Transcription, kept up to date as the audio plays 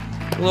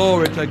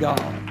Glory to God.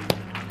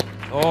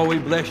 Oh, we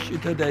bless you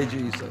today,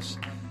 Jesus.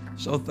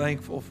 So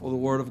thankful for the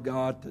Word of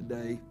God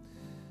today.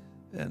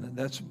 And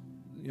that's,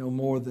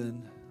 more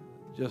than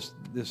just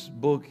this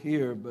book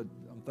here, but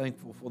I'm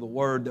thankful for the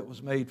Word that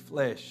was made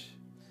flesh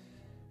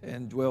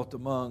and dwelt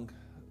among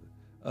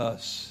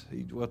us.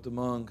 He dwelt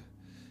among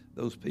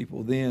those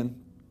people then.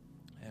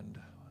 And,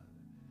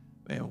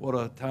 man, what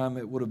a time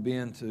it would have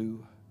been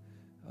to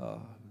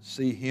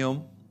see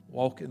Him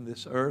walking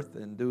this earth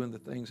and doing the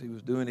things He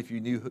was doing. If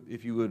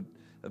you would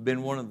have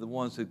been one of the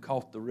ones who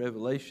caught the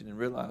revelation and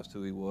realized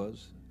who He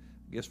was.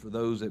 I guess for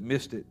those that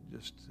missed it,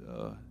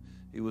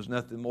 He was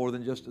nothing more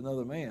than just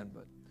another man.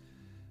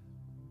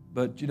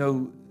 But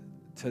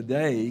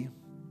today,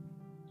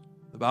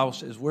 the Bible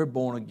says we're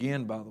born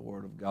again by the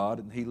Word of God,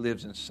 and He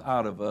lives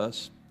inside of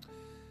us.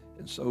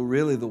 And so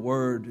really the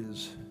Word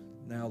is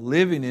now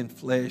living in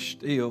flesh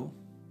still,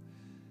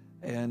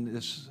 and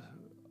it's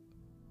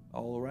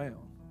all around.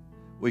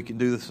 We can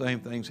do the same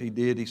things He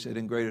did. He said,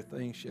 "In greater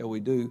things shall we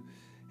do."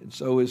 And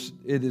so it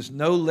is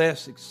no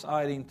less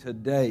exciting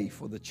today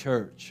for the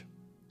church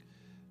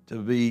to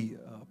be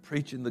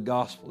preaching the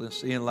gospel and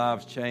seeing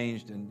lives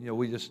changed. And,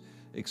 we just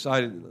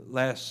excited.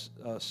 Last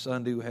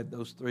Sunday we had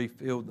those 3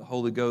 filled with the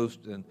Holy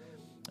Ghost, and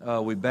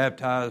we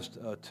baptized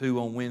 2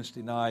 on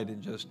Wednesday night,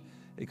 and just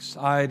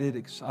excited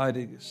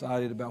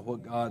about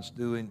what God's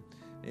doing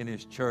in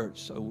His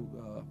church.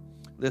 So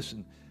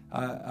listen,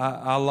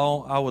 I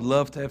would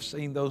love to have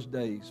seen those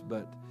days,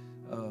 but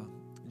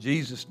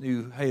Jesus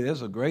knew, hey,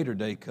 there's a greater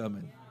day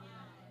coming,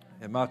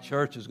 and my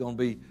church is going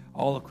to be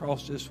all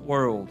across this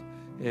world.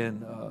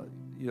 And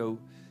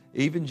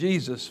even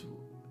Jesus,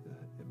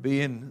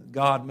 being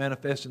God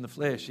manifest in the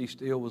flesh, He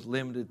still was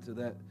limited to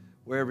that,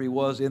 wherever He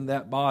was in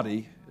that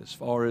body, as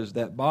far as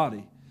that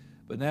body.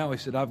 But now He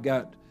said, I've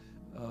got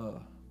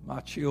my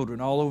children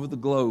all over the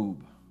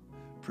globe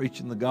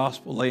preaching the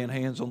gospel, laying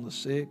hands on the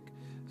sick,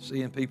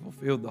 seeing people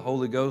filled with the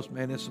Holy Ghost.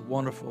 Man, it's a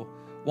wonderful,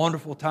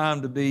 wonderful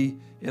time to be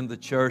in the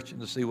church and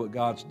to see what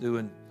God's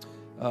doing.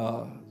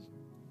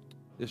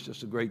 It's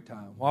just a great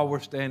time. While we're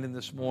standing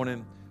this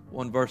morning,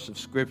 one verse of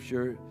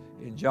Scripture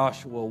in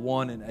Joshua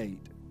 1 and 8.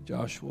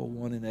 Joshua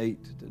 1 and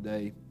 8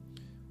 today.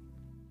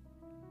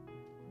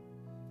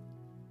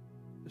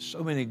 There's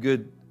so many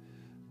good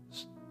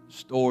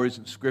stories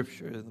in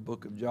Scripture in the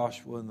book of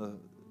Joshua, and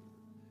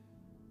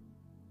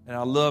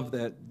I love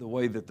that the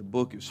way that the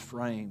book is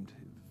framed.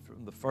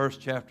 From the first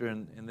chapter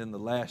and then the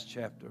last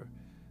chapter,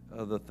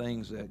 the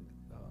things that,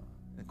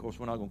 and of course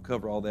we're not going to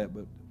cover all that,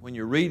 but when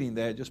you're reading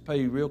that, just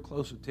pay real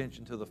close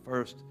attention to the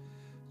first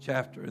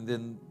chapter and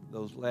then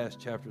those last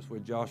chapters where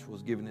Joshua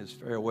was giving his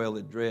farewell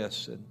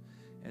address,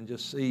 and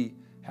just see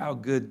how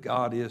good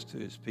God is to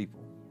His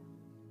people.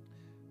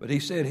 But he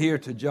said here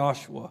to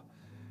Joshua,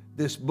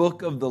 "This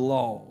book of the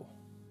law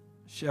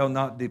shall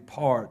not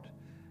depart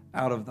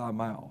out of thy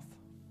mouth,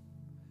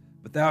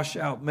 but thou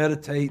shalt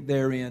meditate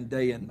therein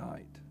day and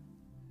night,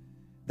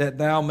 that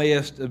thou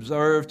mayest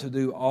observe to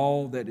do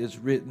all that is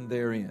written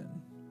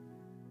therein.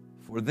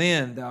 For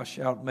then thou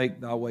shalt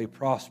make thy way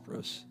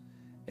prosperous,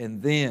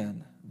 and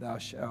then thou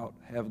shalt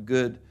have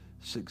good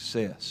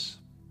success."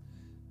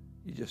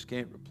 You just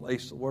can't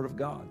replace the Word of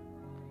God.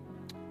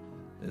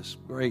 It's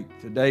great.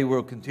 Today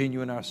we'll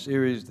continue in our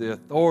series, The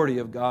Authority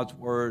of God's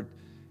Word,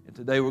 and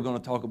today we're going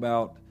to talk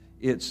about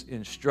its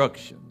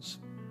instructions.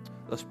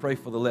 Let's pray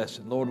for the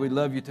lesson. Lord, we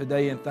love You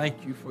today and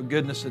thank You for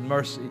goodness and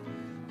mercy.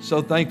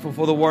 So thankful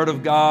for the Word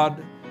of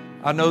God.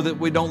 I know that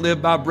we don't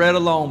live by bread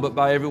alone, but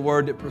by every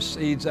word that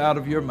proceeds out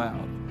of Your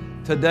mouth.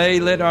 Today,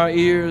 let our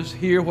ears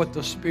hear what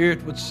the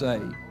Spirit would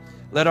say.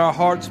 Let our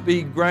hearts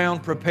be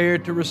ground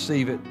prepared to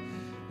receive it.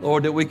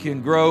 Lord, that we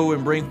can grow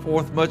and bring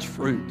forth much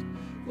fruit.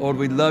 Lord,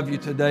 we love You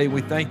today.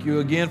 We thank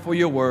You again for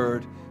Your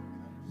Word.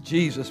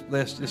 Jesus,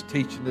 bless this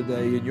teaching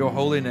today in Your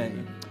holy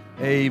name.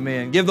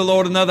 Amen. Give the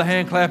Lord another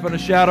hand clap and a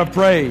shout of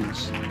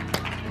praise.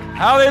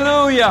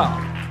 Hallelujah.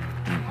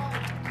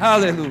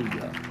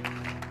 Hallelujah.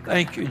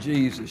 Thank You,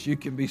 Jesus. You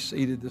can be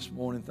seated this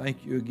morning.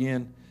 Thank you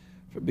again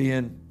for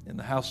being in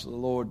the house of the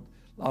Lord.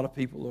 A lot of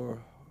people are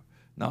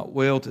not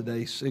well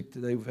today, sick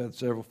today. We've had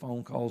several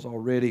phone calls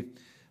already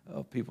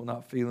of people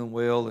not feeling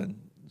well, and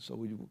so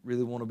we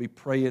really want to be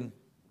praying.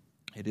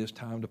 It is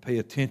time to pay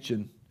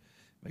attention,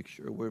 make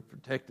sure we're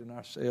protecting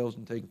ourselves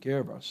and taking care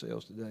of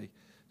ourselves today.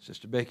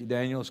 Sister Becky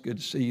Daniel, it's good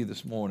to see you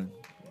this morning.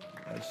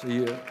 Glad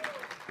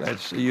to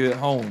see you at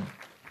home.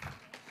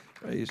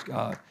 Praise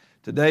God.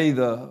 Today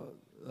the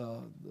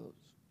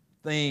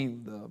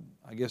theme,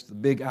 I guess the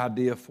big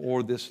idea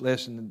for this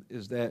lesson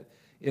is that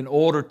in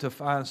order to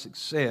find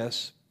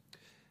success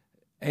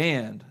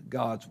and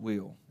God's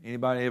will.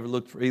 Anybody ever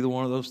looked for either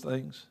one of those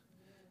things?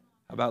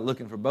 How about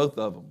looking for both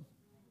of them?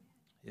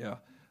 Yeah,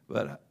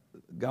 but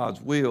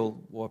God's will,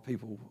 boy,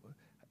 people,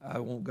 I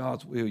want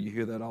God's will. You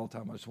hear that all the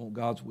time. I just want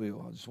God's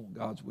will. I just want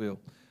God's will.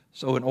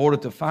 So in order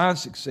to find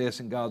success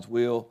in God's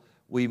will,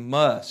 we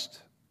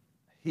must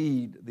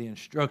heed the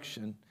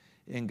instruction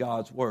in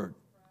God's Word.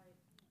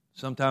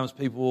 Sometimes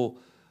people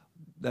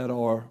that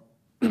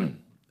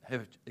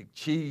have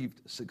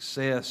achieved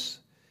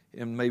success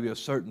in maybe a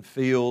certain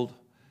field.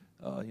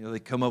 They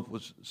come up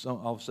with some.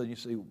 All of a sudden, you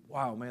see,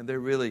 wow, man, they're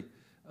really,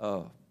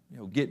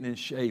 getting in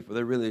shape, or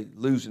they're really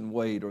losing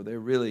weight, or they're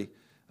really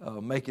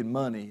making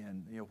money,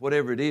 and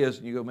whatever it is.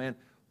 And you go, man,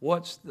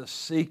 what's the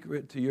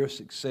secret to your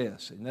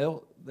success? And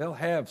they'll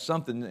have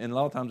something, and a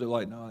lot of times they're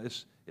like, no,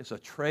 it's a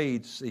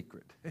trade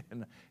secret,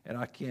 and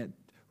I can't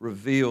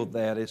reveal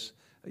that. It's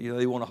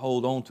they want to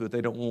hold on to it. They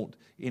don't want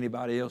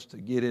anybody else to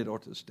get it or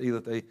to steal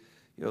it.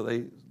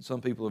 Some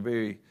people are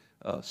very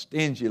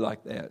stingy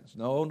like that. It's,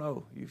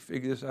 no, you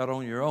figure this out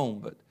on your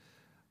own.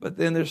 But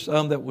then there's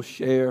some that will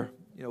share,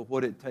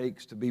 what it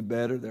takes to be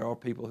better. There are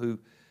people who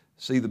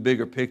see the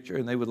bigger picture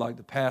and they would like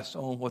to pass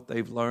on what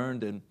they've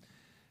learned. And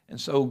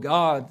so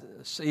God,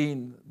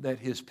 seeing that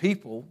His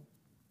people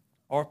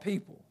are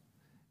people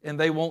and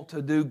they want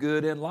to do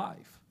good in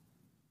life.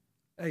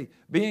 Hey,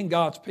 being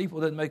God's people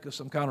doesn't make us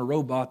some kind of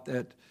robot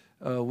that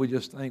we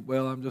just think,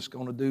 well, I'm just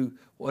going to do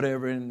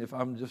whatever, and if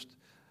I'm just,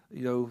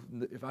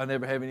 if I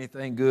never have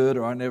anything good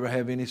or I never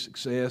have any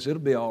success,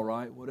 it'll be all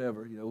right,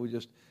 whatever.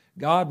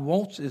 God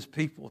wants His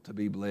people to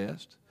be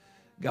blessed.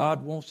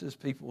 God wants His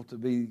people to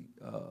be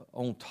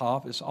on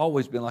top. It's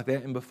always been like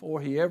that. And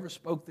before He ever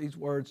spoke these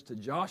words to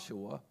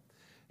Joshua,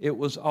 it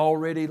was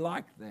already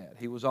like that.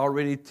 He was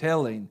already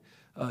telling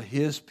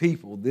His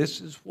people, this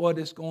is what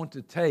it's going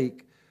to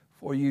take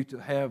for you to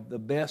have the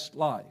best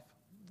life.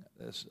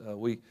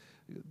 We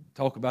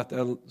talk about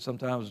that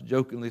sometimes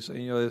jokingly,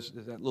 saying, there's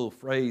that little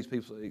phrase,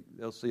 people say,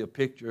 they'll see a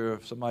picture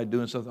of somebody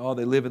doing something,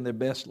 they're living their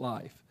best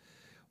life.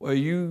 Well,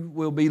 you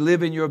will be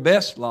living your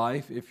best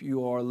life if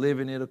you are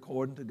living it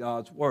according to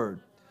God's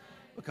Word.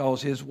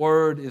 Because His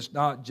Word is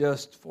not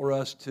just for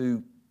us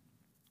to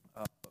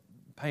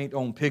paint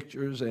on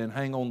pictures and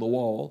hang on the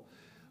wall,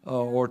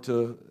 or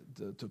to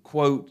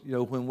quote,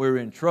 when we're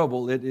in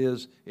trouble. It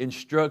is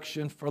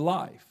instruction for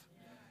life.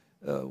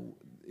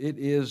 It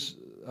is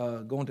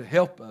going to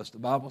help us. The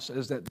Bible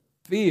says that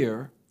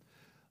fear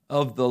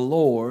of the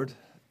Lord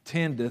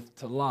tendeth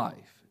to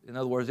life. In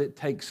other words, it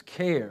takes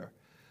care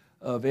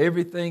of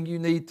everything you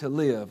need to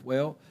live.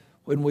 Well,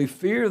 when we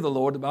fear the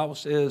Lord, the Bible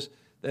says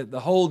that the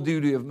whole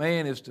duty of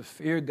man is to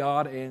fear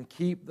God and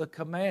keep the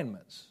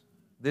commandments.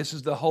 This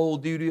is the whole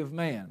duty of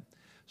man.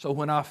 So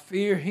when I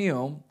fear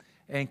Him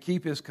and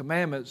keep His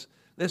commandments,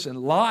 listen,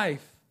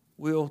 life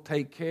will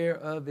take care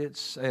of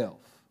itself.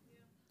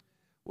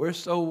 We're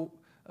so,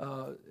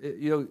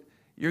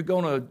 you're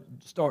going to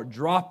start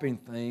dropping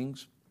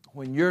things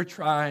when you're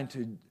trying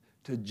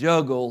to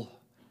juggle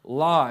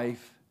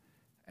life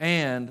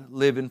and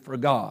living for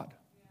God.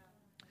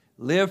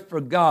 Live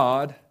for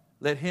God,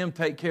 let Him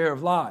take care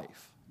of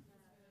life.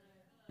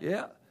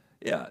 Yeah,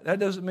 that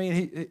doesn't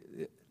mean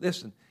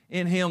listen,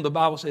 in Him, the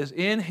Bible says,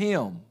 in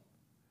Him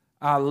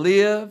I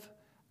live,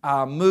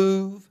 I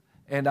move,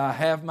 and I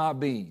have my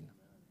being.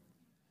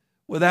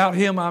 Without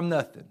Him, I'm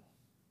nothing.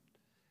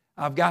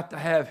 I've got to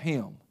have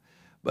Him.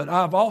 But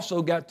I've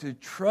also got to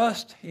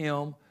trust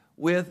Him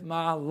with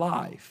my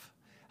life.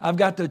 I've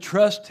got to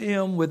trust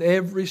Him with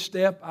every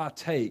step I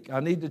take. I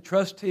need to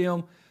trust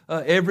Him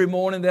every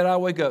morning that I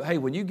wake up. Hey,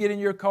 when you get in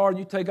your car and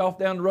you take off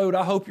down the road,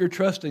 I hope you're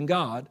trusting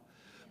God,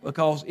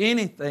 because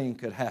anything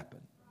could happen.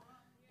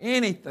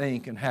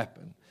 Anything can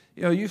happen.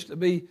 It used to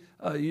be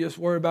you just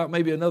worry about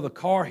maybe another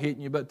car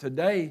hitting you, but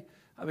today,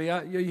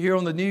 you hear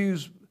on the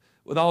news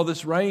with all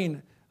this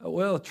rain,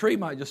 a tree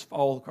might just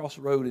fall across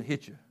the road and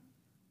hit you.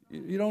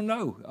 You don't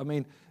know.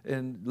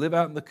 And live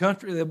out in the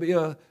country, there'll be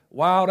a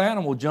wild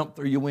animal jump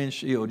through your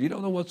windshield. You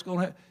don't know what's going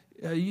to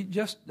happen. You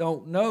just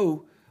don't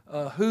know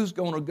who's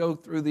going to go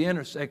through the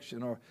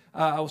intersection. Or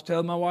I was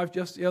telling my wife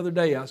just the other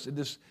day, I said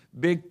this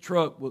big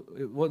truck,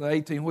 it wasn't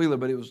an 18-wheeler,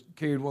 but it was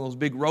carrying one of those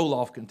big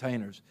roll-off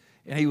containers.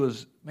 And he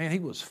was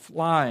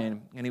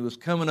flying, and he was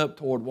coming up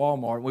toward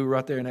Walmart. We were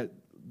right there in that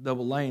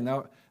double lane.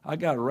 I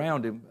got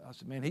around him. I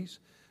said, man, he's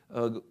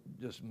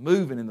just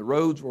moving, and the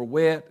roads were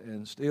wet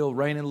and still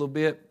raining a little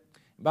bit.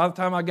 By the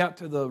time I got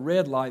to the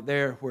red light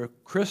there where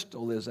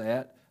Crystal is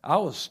at, I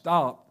was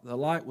stopped. The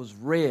light was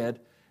red.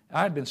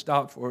 I had been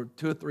stopped for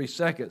 2 or 3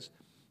 seconds.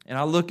 And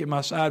I look in my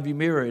side view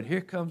mirror, and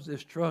here comes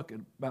this truck at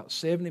about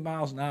 70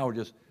 miles an hour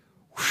just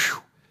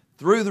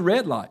through the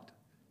red light.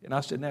 And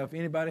I said, now, if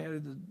anybody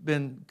had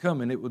been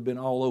coming, it would have been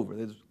all over,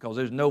 because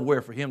there's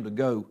nowhere for him to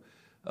go.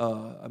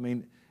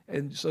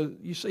 And so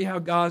you see how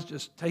God's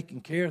just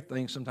taking care of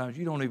things sometimes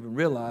you don't even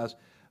realize.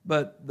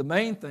 But the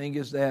main thing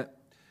is that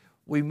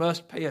we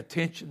must pay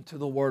attention to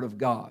the Word of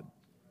God.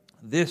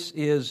 This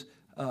is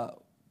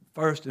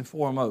first and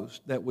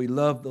foremost, that we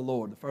love the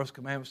Lord. The first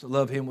commandment is to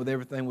love Him with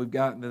everything we've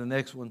got, and then the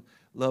next one,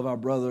 love our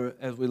brother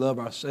as we love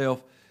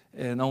ourselves.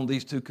 And on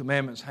these 2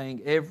 commandments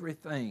hang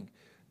everything.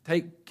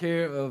 Take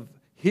care of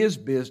His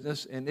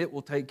business, and it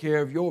will take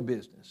care of your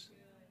business.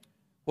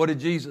 What did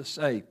Jesus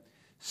say?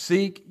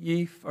 Seek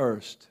ye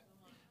first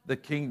the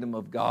kingdom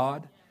of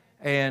God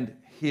and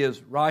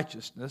His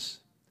righteousness.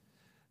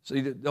 So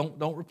you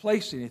don't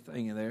replace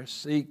anything in there.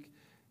 Seek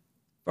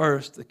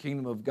first the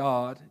kingdom of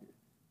God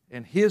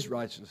and His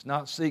righteousness.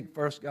 Not seek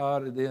first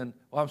God and then,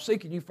 I'm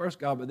seeking you first,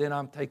 God, but then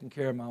I'm taking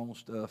care of my own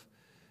stuff.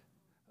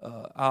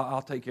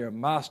 I'll take care of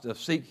my stuff.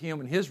 Seek Him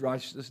and His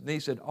righteousness. And He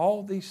said,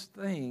 all these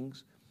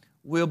things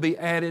will be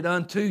added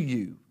unto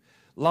you.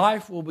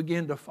 Life will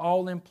begin to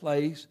fall in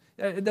place.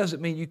 It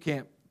doesn't mean you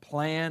can't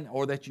plan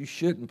or that you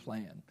shouldn't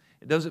plan.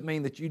 It doesn't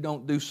mean that you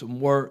don't do some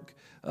work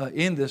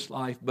in this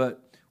life,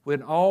 but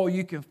when all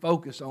you can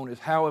focus on is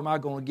how am I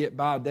going to get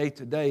by day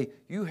to day,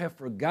 you have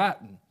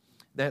forgotten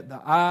that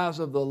the eyes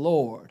of the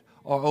Lord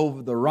are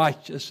over the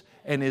righteous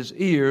and His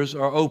ears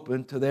are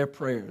open to their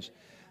prayers.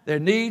 There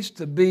needs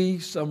to be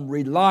some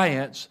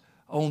reliance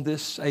on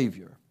this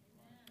Savior.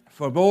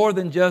 For more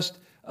than just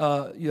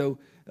the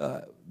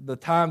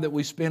time that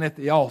we spend at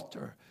the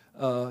altar,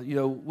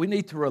 we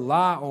need to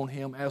rely on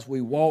Him as we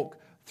walk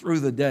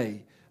through the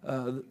day.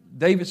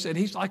 David said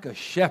He's like a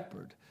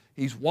shepherd.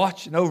 He's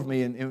watching over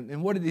me.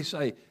 And what did he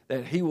say?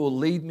 That He will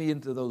lead me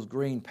into those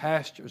green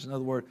pastures. In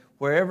other words,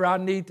 wherever I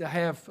need to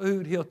have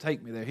food, He'll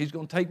take me there. He's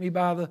going to take me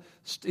by the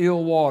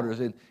still waters.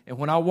 And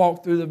when I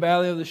walk through the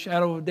valley of the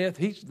shadow of death,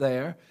 He's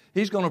there.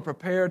 He's going to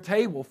prepare a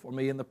table for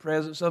me in the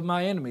presence of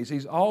my enemies.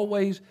 He's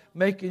always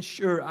making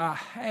sure I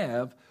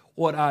have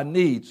what I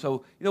need.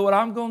 So, you know what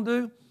I'm going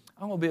to do?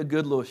 I'm going to be a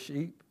good little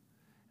sheep.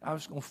 I'm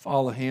just going to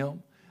follow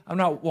Him. I'm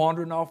not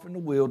wandering off in the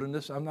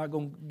wilderness. I'm not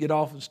going to get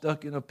off and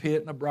stuck in a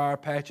pit, in a briar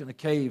patch, in a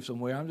cave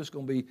somewhere. I'm just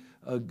going to be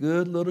a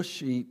good little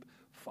sheep,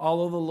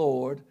 follow the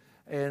Lord,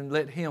 and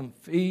let Him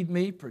feed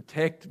me,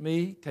 protect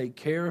me, take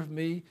care of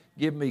me,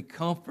 give me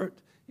comfort,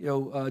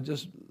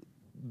 just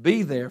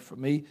be there for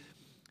me.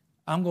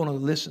 I'm going to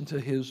listen to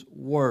His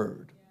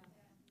Word.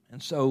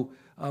 And so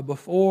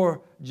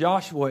before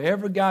Joshua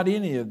ever got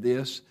any of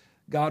this,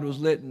 God was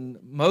letting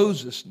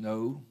Moses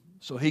know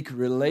so he could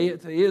relay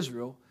it to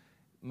Israel.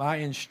 My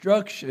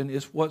instruction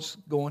is what's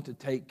going to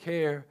take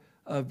care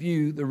of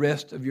you the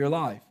rest of your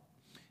life.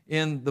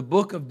 In the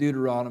book of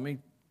Deuteronomy,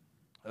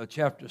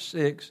 chapter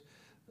 6,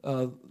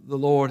 the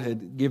Lord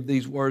had given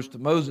these words to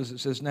Moses. It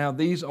says, now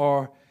these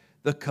are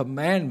the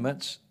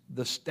commandments,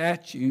 the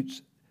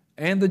statutes,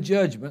 and the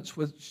judgments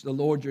which the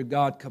Lord your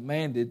God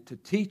commanded to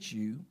teach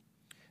you,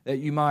 that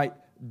you might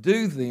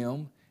do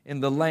them in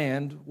the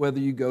land whether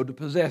you go to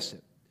possess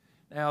it.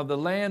 Now, the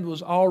land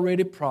was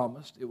already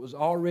promised. It was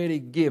already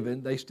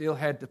given. They still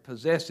had to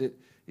possess it.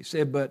 He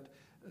said, but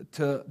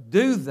to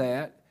do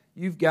that,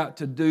 you've got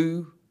to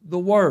do the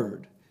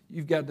Word.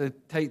 You've got to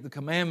take the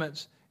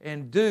commandments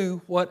and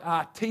do what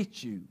I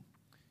teach you.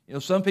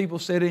 Some people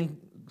sit in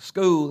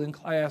school, in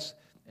class,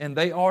 and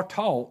they are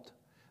taught,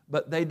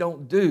 but they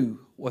don't do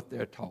what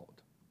they're taught.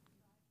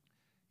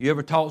 You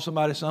ever taught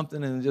somebody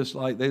something and just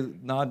like they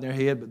nod their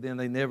head, but then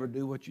they never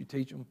do what you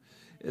teach them?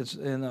 They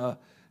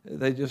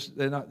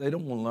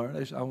don't want to learn.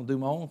 They say, I want to do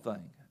my own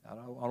thing. I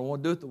don't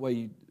want to do it the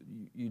way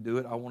you do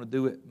it. I want to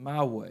do it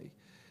my way.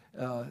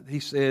 He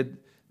said,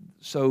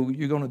 so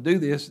you're going to do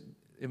this.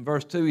 In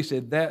verse 2, he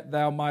said, that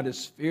thou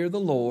mightest fear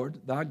the Lord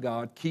thy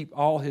God, keep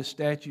all His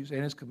statutes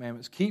and His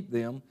commandments, keep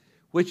them,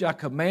 which I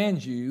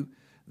command you,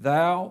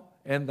 thou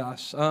and thy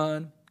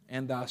son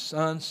and thy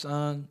son's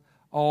son,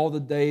 all the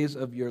days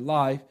of your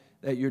life,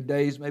 that your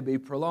days may be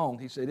prolonged.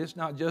 He said, it's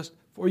not just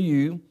for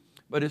you,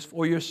 but it's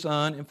for your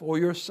son and for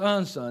your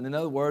son's son. In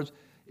other words,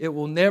 it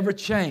will never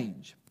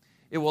change.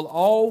 It will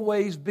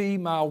always be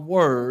my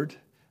word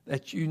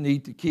that you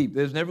need to keep.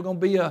 There's never going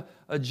to be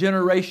a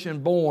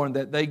generation born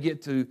that they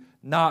get to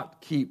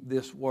not keep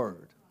this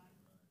word.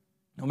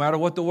 No matter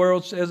what the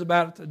world says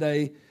about it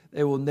today,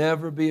 there will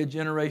never be a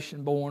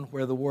generation born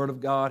where the word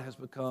of God has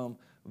become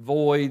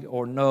void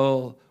or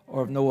null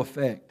or of no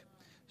effect.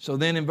 So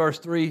then in verse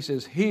 3 he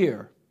says,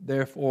 hear,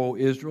 therefore, O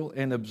Israel,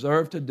 and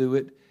observe to do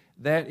it,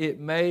 that it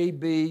may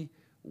be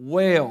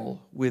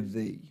well with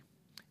thee,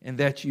 and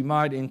that you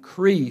might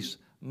increase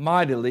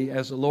mightily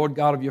as the Lord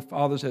God of your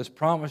fathers has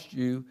promised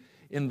you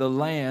in the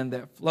land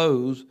that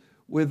flows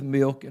with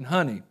milk and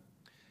honey.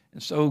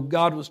 And so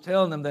God was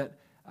telling them that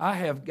I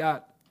have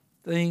got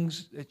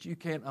things that you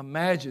can't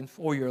imagine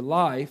for your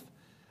life,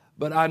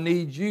 but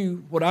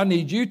what I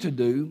need you to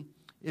do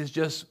is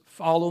just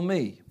follow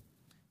me.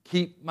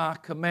 Keep my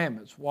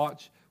commandments.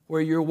 Watch where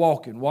you're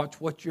walking.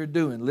 Watch what you're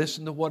doing.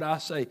 Listen to what I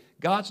say.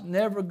 God's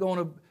never going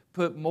to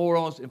put more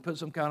on us and put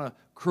some kind of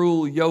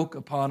cruel yoke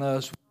upon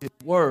us with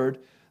His word.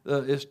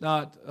 It's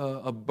not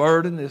a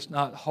burden. It's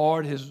not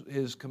hard.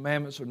 His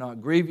commandments are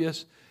not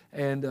grievous.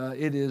 And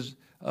it is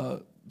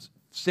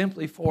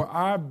simply for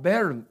our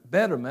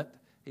betterment.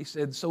 He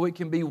said, so it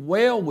can be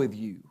well with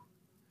you.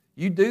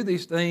 You do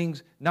these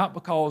things not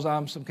because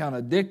I'm some kind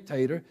of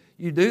dictator.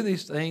 You do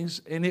these things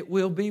and it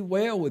will be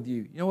well with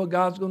you. You know what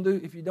God's going to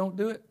do if you don't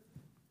do it?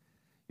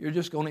 You're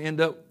just going to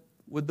end up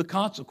with the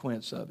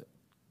consequence of it.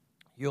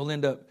 You'll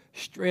end up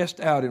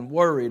stressed out and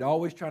worried,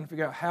 always trying to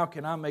figure out how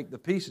can I make the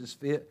pieces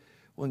fit,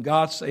 when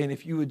God's saying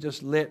if you would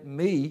just let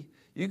me,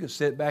 you could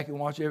sit back and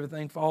watch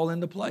everything fall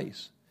into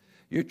place.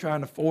 You're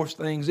trying to force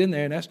things in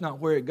there, and that's not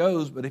where it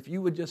goes. But if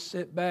you would just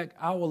sit back,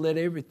 I will let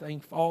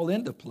everything fall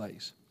into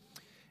place.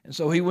 And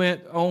so he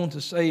went on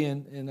to say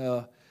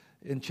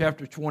in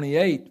chapter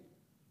 28,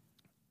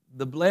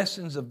 the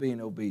blessings of being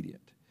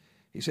obedient.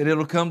 He said,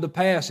 it'll come to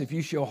pass if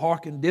you shall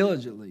hearken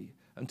diligently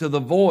unto the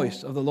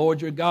voice of the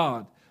Lord your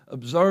God.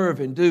 Observe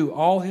and do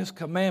all his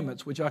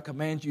commandments which I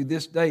command you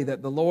this day,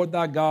 that the Lord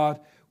thy God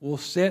will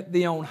set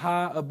thee on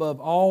high above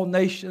all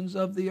nations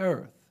of the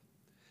earth.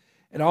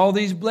 And all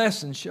these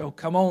blessings shall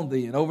come on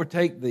thee and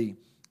overtake thee,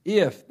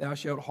 if thou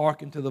shalt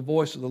hearken to the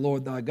voice of the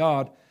Lord thy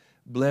God.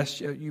 Blessed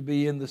shall you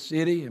be in the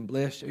city, and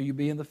blessed shall you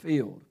be in the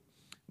field.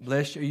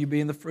 Blessed shall you be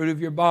in the fruit of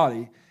your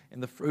body,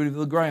 and the fruit of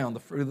the ground, the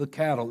fruit of the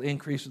cattle,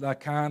 increase of thy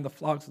kind, the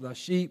flocks of thy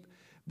sheep.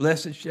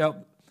 Blessed shalt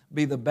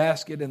be the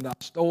basket in thy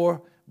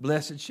store.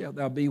 Blessed shalt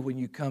thou be when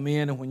you come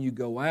in and when you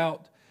go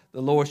out.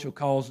 The Lord shall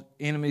cause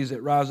enemies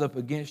that rise up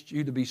against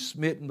you to be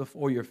smitten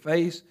before your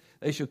face.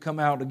 They shall come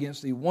out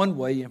against thee one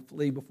way and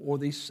flee before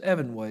thee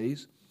 7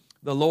 ways.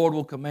 The Lord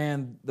will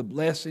command the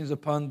blessings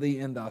upon thee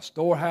in thy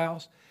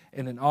storehouse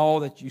and in all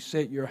that you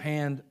set your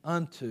hand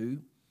unto.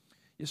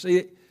 You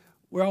see,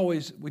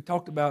 we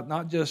talked about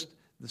not just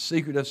the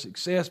secret of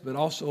success, but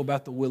also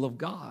about the will of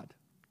God.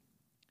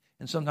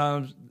 And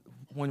sometimes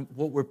when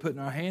what we're putting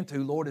our hand to,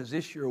 Lord, is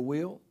this your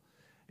will?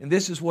 And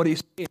this is what he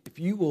said: if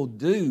you will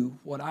do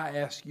what I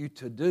ask you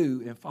to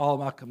do and follow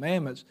my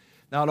commandments,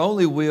 not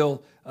only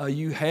will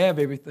you have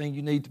everything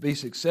you need to be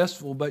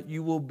successful, but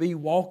you will be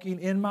walking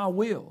in my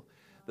will.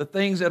 The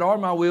things that are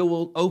my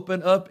will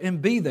open up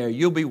and be there.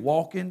 You'll be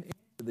walking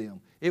into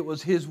them. It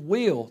was his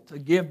will to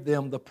give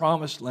them the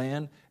promised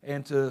land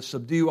and to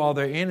subdue all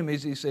their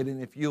enemies. He said,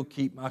 and if you'll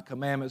keep my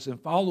commandments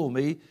and follow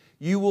me,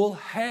 you will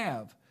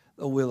have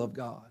the will of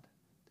God.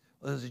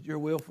 Well, is it your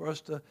will for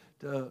us to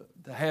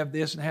have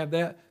this and have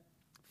that?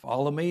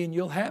 Follow me and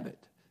you'll have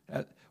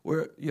it.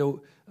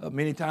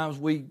 Many times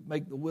we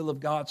make the will of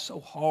God so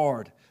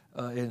hard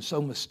and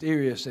so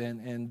mysterious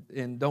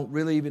and don't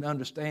really even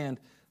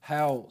understand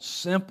how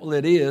simple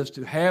it is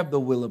to have the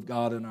will of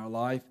God in our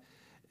life.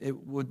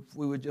 We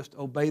would just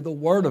obey the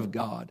Word of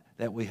God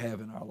that we have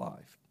in our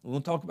life. We'll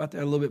talk about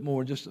that a little bit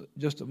more in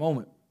just a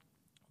moment.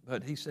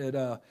 But he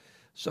said,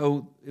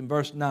 so in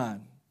verse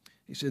 9,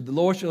 he said, the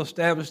Lord shall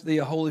establish thee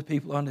a holy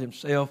people unto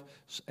himself,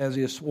 as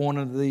he has sworn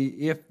unto thee,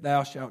 if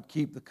thou shalt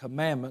keep the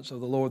commandments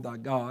of the Lord thy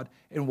God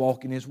and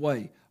walk in his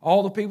way.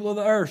 All the people of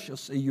the earth shall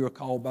see you are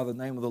called by the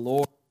name of the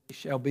Lord. They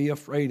shall be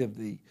afraid of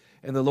thee.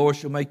 And the Lord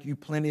shall make you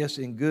plenteous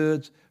in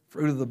goods,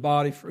 fruit of the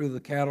body, fruit of the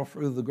cattle,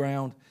 fruit of the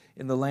ground,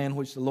 in the land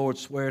which the Lord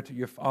sware to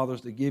your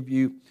fathers to give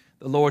you.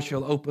 The Lord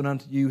shall open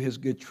unto you his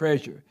good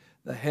treasure,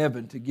 the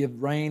heaven, to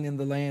give rain in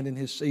the land in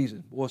his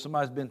season. Boy,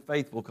 somebody's been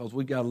faithful, because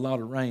we got a lot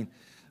of rain.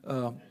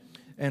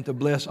 And to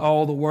bless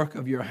all the work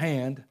of your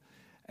hand.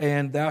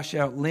 And thou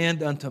shalt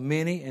lend unto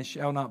many, and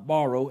shalt not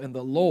borrow. And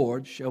the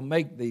Lord shall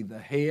make thee the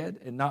head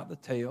and not the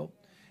tail.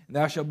 And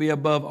thou shalt be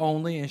above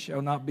only, and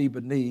shalt not be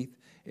beneath.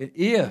 And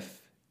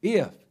if,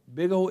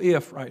 big old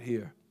if right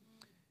here,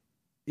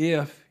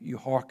 if you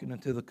hearken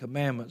unto the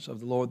commandments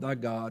of the Lord thy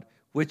God,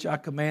 which I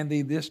command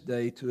thee this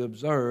day to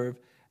observe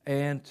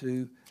and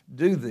to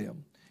do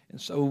them. And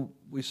so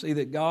we see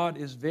that God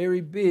is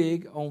very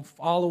big on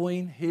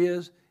following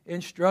his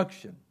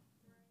instruction.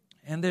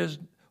 And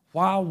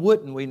why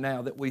wouldn't we,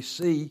 now that we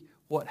see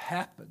what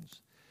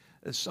happens?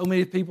 There's so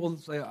many people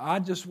that say, I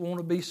just want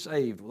to be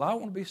saved. Well, I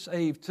want to be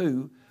saved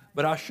too,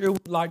 but I sure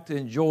would like to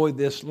enjoy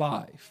this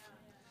life.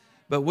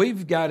 But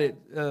we've got it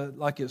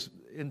like it's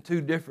in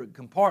 2 different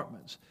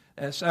compartments.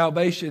 And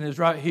salvation is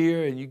right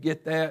here, and you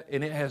get that,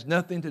 and it has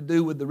nothing to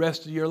do with the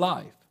rest of your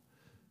life.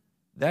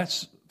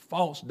 That's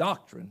false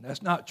doctrine.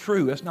 That's not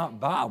true. That's not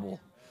Bible.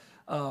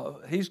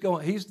 He's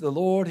the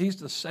Lord. He's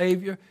the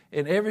Savior,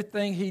 and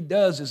everything he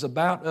does is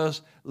about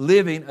us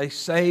living a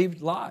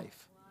saved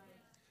life.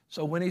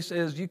 So when he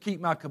says, you keep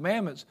my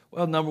commandments,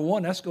 well, number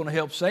one, that's going to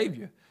help save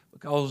you,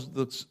 because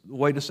the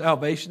way to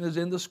salvation is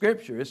in the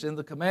Scripture. It's in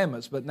the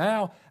commandments. But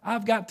now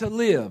I've got to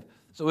live.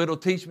 So it'll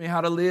teach me how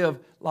to live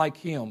like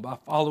him by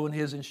following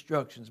his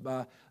instructions,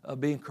 by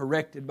being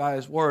corrected by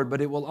his word.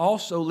 But it will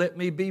also let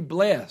me be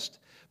blessed,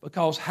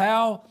 because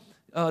how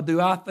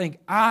do I think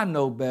I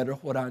know better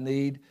what I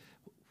need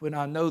when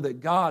I know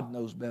that God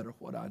knows better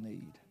what I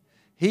need?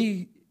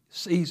 He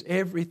sees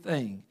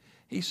everything.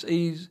 He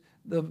sees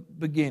the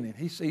beginning.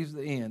 He sees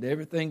the end,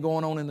 everything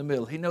going on in the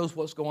middle. He knows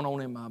what's going on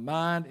in my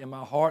mind, in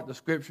my heart. The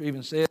Scripture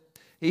even says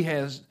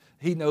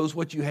He knows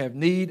what you have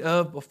need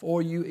of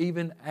before you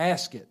even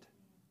ask it.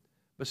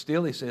 But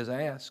still he says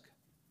ask.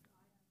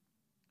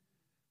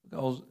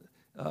 Because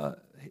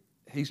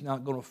he's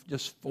not going to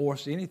just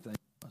force anything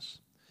on us.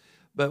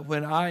 But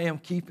when I am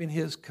keeping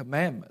his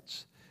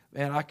commandments,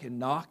 man, I can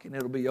knock and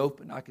it'll be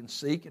open. I can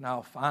seek and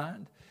I'll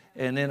find.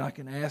 And then I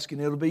can ask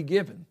and it'll be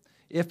given.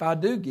 If I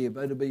do give,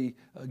 it'll be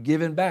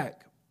given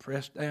back,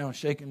 pressed down,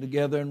 shaken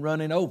together, and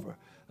running over.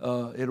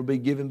 It'll be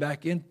given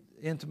back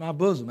into my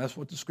bosom. That's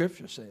what the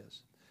Scripture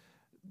says.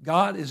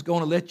 God is going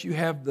to let you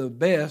have the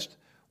best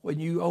when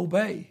you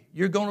obey.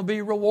 You're going to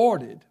be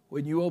rewarded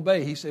when you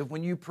obey. He said,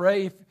 when you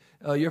pray,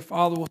 your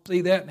Father will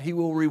see that, and He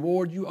will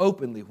reward you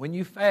openly. When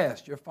you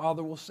fast, your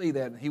Father will see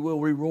that, and He will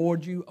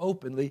reward you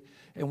openly.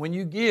 And when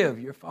you give,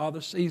 your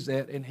Father sees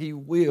that, and He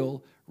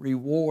will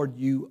reward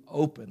you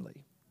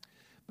openly.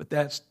 But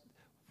that's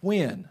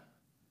when.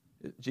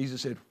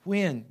 Jesus said,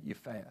 when you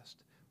fast.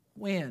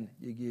 when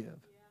you give.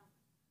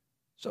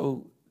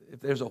 So if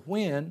there's a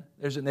when,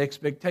 there's an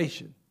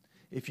expectation.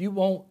 If you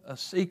want a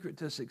secret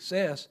to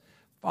success,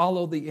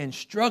 follow the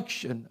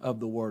instruction of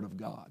the Word of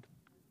God.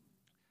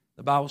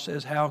 The Bible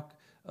says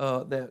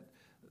that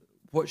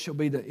what shall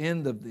be the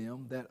end of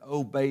them that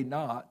obey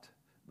not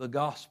the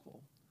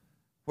gospel?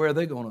 Where are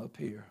they going to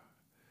appear?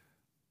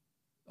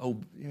 Oh,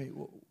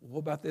 what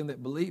about them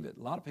that believe it?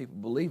 A lot of people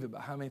believe it,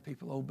 but how many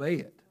people obey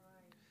it?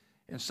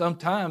 And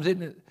sometimes,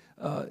 isn't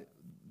it,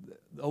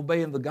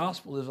 obeying the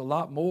gospel is a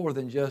lot more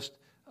than just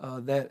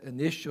that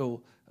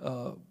initial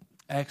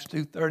Acts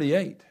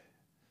 2:38,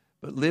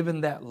 but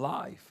living that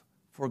life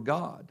for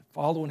God,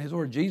 following His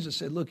word. Jesus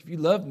said, look, if you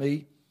love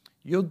me,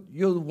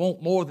 you'll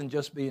want more than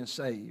just being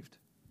saved.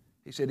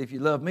 He said, if you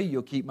love me,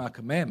 you'll keep my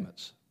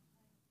commandments.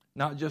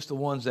 Not just the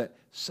ones that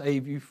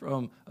save you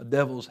from a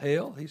devil's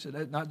hell. He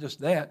said, not just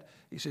that.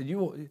 He said,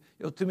 too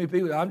many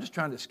people, I'm just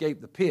trying to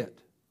escape the pit.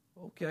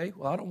 Okay,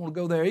 well, I don't want to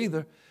go there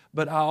either,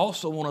 but I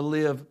also want to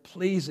live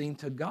pleasing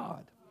to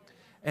God.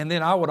 And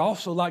then I would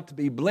also like to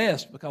be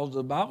blessed, because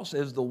the Bible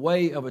says the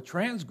way of a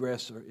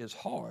transgressor is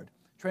hard.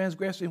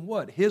 Transgressing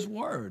what? His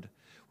word.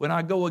 When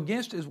I go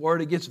against His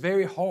word, it gets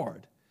very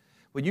hard.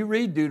 When you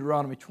read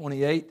Deuteronomy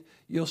 28,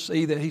 you'll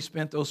see that he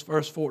spent those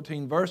first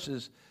 14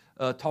 verses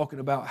talking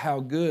about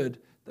how good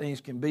things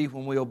can be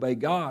when we obey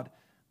God.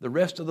 The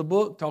rest of the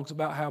book talks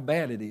about how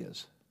bad it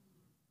is.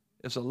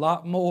 It's a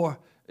lot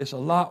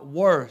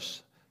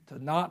worse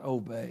to not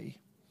obey.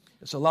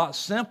 It's a lot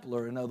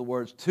simpler, in other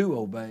words, to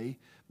obey,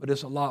 but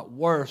it's a lot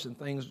worse, and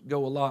things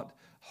go a lot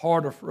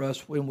harder for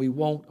us when we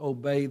won't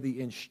obey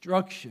the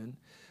instruction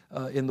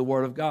in the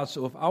Word of God.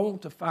 So if I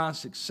want to find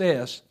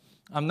success,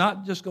 I'm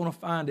not just going to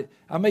find it.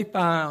 I may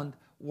find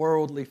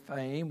worldly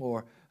fame,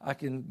 or I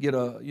can get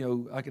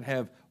I can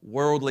have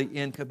worldly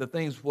income. The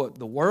things what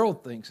the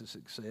world thinks is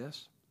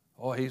success.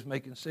 Oh, he's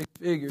making six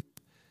figures.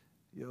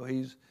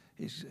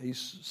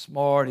 He's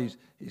smart.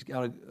 He's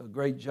got a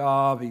great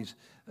job. He's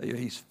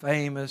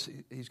famous.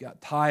 He's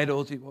got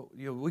titles.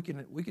 We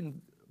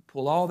can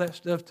pull all that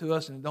stuff to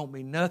us, and it don't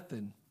mean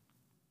nothing.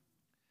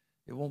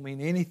 It won't mean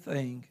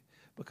anything,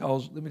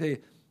 because let me tell you,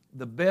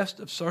 the best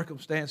of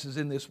circumstances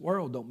in this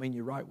world don't mean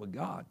you're right with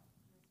God.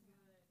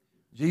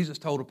 Jesus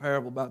told a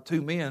parable about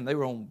two men. They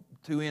were on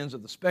two ends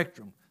of the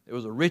spectrum. There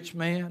was a rich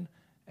man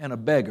and a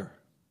beggar.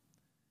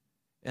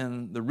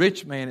 And the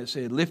rich man, it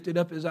said, lifted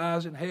up his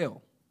eyes in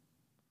hell.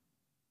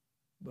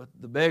 But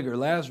the beggar,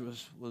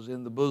 Lazarus, was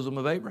in the bosom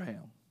of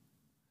Abraham.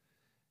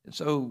 And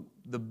so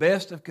the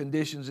best of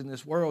conditions in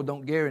this world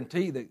don't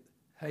guarantee that,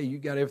 hey, you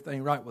got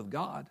everything right with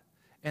God.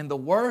 And the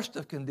worst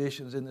of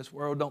conditions in this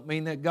world don't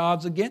mean that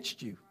God's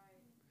against you.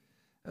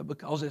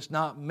 Because it's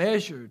not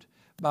measured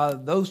by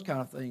those kind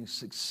of things.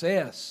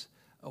 Success,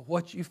 of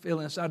what you feel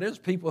inside. There's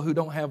people who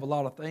don't have a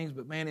lot of things,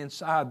 but man,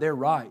 inside they're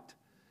right.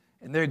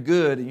 And they're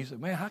good. And you say,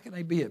 man, how can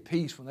they be at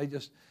peace when they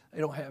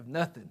don't have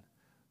nothing?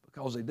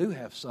 Because they do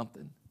have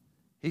something.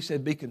 He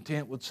said, be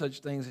content with such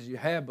things as you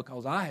have,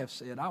 because I have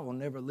said, I will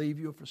never leave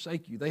you or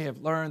forsake you. They have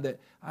learned that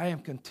I am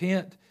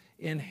content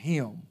in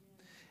Him.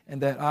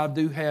 And that I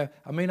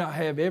may not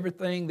have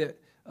everything that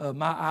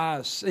my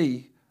eyes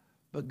see,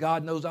 but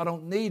God knows I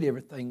don't need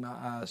everything my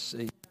eyes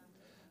see.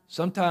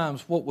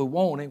 Sometimes what we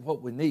want ain't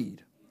what we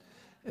need.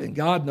 And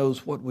God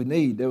knows what we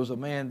need. There was a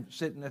man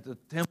sitting at the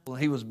temple,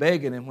 and he was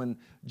begging, and when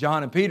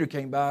John and Peter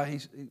came by,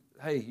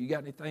 hey, you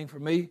got anything for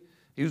me?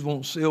 He was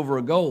wanting silver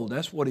or gold.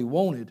 That's what he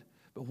wanted.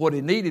 But what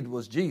he needed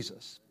was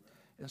Jesus.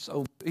 And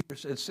so Peter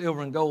said,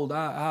 silver and gold,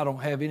 I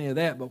don't have any of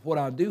that, but what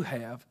I do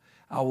have,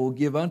 I will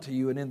give unto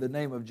you, and in the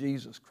name of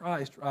Jesus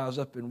Christ, rise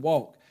up and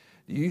walk.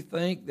 Do you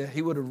think that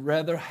he would have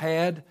rather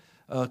had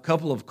a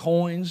couple of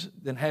coins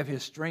than have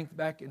his strength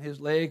back in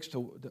his legs,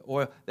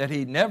 or that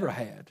he never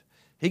had?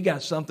 He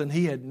got something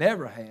he had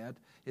never had.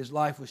 His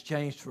life was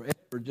changed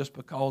forever just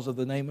because of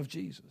the name of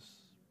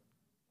Jesus.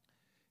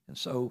 And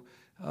so,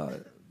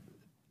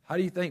 how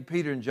do you think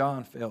Peter and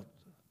John felt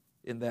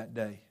in that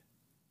day?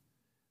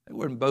 They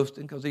weren't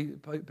boasting, because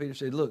Peter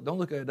said, look, don't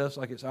look at us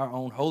like it's our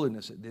own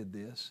holiness that did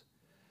this.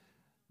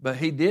 But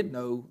he did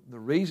know the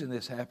reason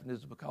this happened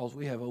is because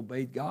we have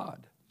obeyed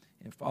God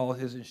and followed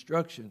His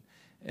instruction.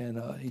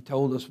 And he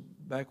told us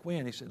back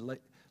when, he said,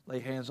 lay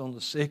hands on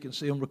the sick and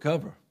see them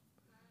recover.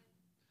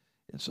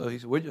 And so he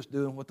said, we're just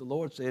doing what the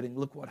Lord said, and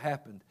look what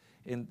happened.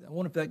 And I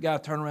wonder if that guy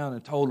turned around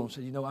and told him,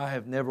 said, I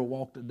have never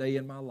walked a day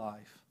in my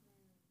life.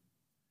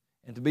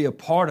 And to be a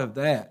part of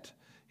that,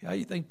 how do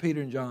you think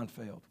Peter and John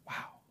felt? Wow.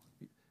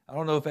 I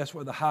don't know if that's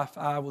where the high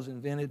five was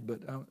invented, but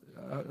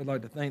I'd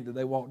like to think that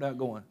they walked out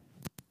going,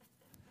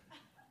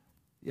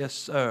 yes,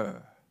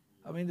 sir.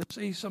 I mean, to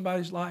see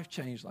somebody's life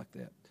change like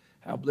that.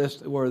 How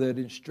blessed they were, that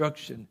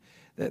instruction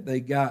that they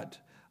got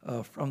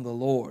from the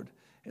Lord.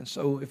 And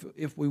so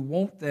if we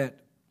want that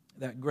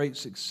great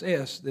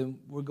success, then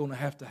we're going to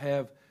have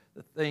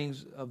the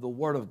things of the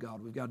Word of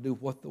God. We've got to do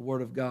what the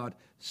Word of God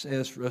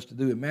says for us to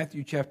do. In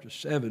Matthew chapter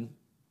 7,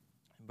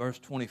 verse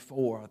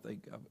 24, I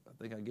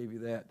think I gave you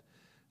that.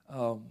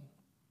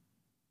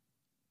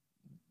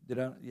 Did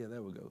I? Yeah,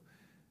 there we go.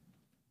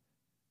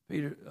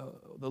 Peter,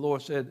 the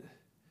Lord said,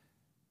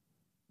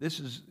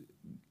 this is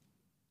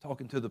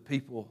talking to the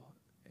people,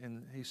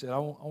 and he said, I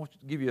want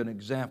to give you an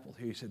example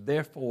here. He said,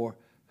 therefore,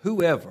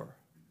 whoever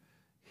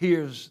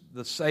hears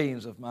the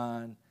sayings of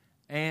mine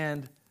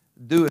and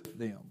doeth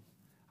them,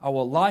 I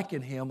will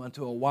liken him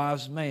unto a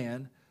wise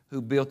man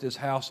who built his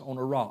house on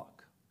a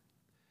rock.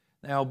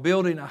 Now,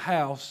 building a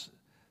house,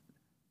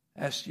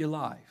 that's your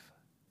life.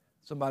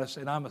 Somebody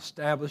said, I'm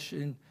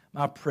establishing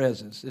my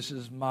presence. This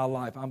is my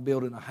life. I'm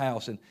building a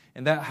house. And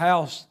that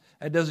house,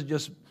 that doesn't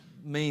just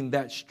mean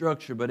that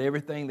structure, but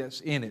everything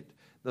that's in it,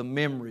 the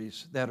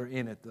memories that are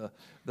in it, the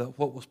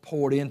what was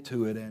poured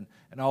into it, and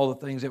all the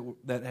things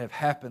that have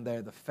happened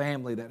there, the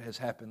family that has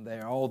happened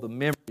there, all the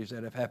memories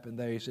that have happened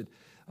there. He said,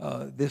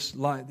 this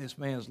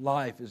man's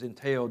life is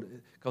entailed,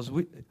 because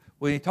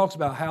when he talks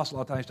about a house a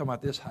lot of times, he's talking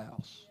about this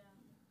house.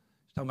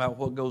 He's talking about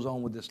what goes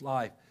on with this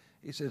life.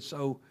 He said,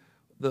 so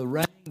the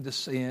rain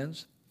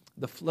descends,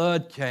 the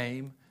flood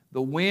came,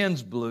 the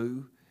winds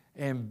blew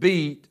and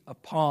beat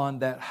upon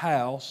that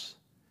house,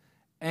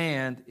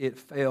 and it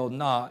fell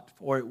not,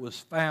 for it was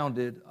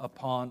founded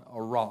upon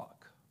a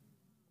rock.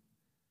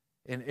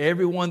 And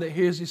everyone that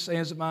hears these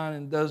sayings of mine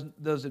and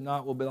does it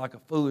not will be like a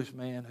foolish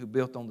man who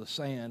built on the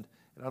sand.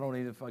 And I don't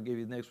even know if I give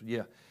you the next one.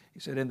 Yeah. He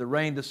said, and the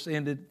rain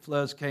descended,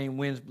 floods came,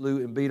 winds blew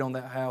and beat on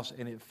that house,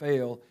 and it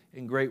fell,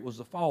 and great was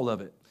the fall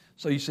of it.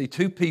 So you see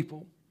two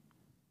people,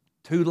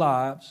 two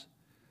lives.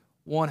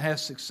 One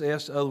has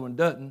success, the other one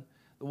doesn't.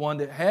 The one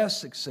that has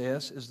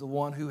success is the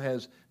one who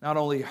has not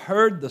only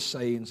heard the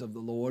sayings of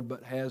the Lord,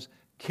 but has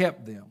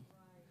kept them.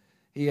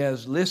 He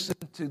has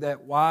listened to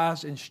that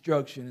wise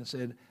instruction and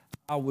said,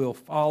 I will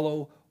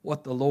follow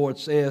what the Lord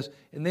says.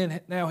 And then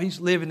now he's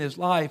living his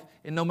life,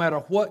 and no matter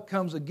what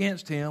comes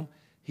against him,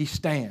 he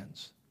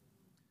stands.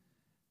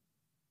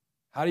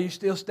 How are you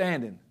still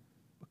standing?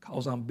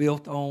 Because I'm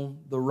built on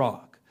the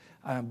rock.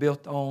 I am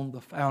built on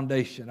the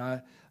foundation.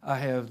 I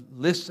have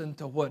listened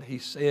to what he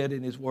said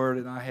in his word,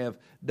 and I have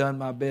done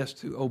my best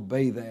to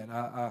obey that.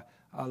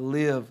 I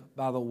live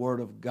by the word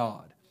of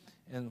God.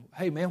 And,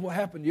 hey, man, what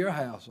happened to your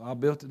house? I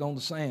built it on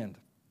the sand.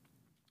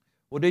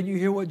 Well, did you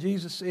hear what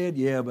Jesus said?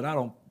 Yeah, but I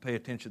don't pay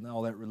attention to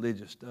all that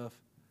religious stuff.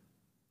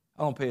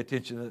 I don't pay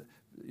attention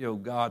to,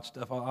 God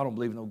stuff. I don't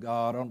believe in no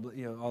God. I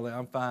don't, all that.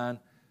 I'm fine.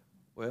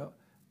 Well,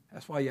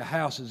 that's why your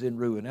house is in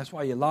ruin. That's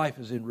why your life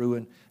is in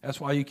ruin.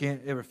 That's why you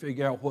can't ever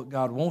figure out what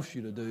God wants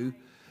you to do,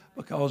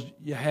 because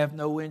you have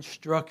no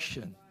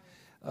instruction.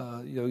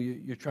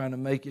 You're trying to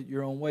make it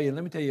your own way. And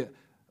let me tell you,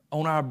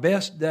 on our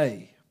best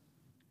day,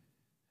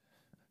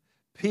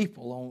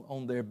 people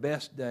on their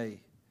best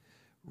day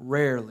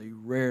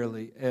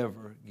rarely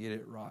ever get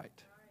it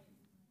right.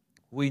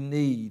 We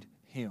need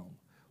Him.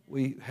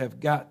 We have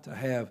got to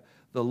have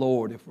the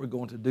Lord if we're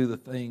going to do the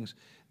things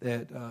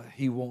that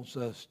He wants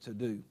us to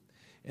do.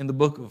 In the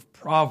book of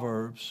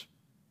Proverbs,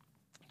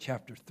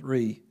 chapter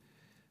 3,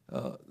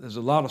 there's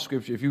a lot of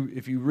scripture.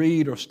 If you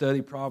read or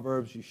study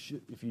Proverbs, you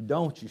should. If you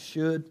don't, you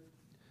should.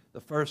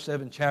 The first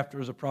 7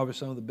 chapters are probably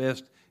some of the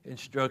best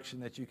instruction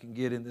that you can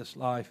get in this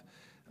life.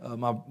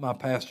 My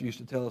pastor used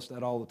to tell us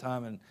that all the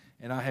time,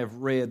 and I have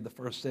read the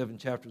first 7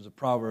 chapters of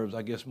Proverbs,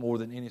 I guess, more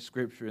than any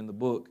scripture in the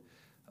book.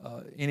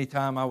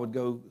 Anytime I would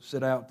go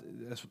sit out,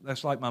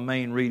 that's like my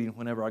main reading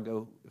whenever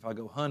if I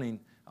go hunting.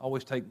 I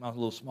always take my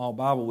little small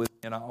Bible with me,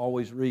 and I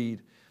always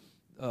read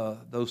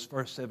those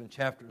first 7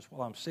 chapters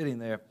while I'm sitting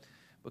there,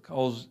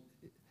 because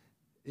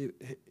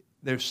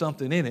there's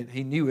something in it.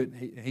 He knew it.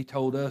 He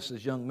told us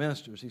as young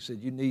ministers, he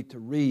said, you need to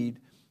read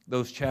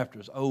those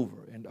chapters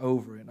over and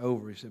over and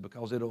over. He said,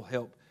 because it'll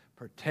help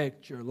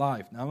protect your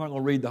life. Now, I'm not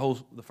going to read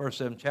the first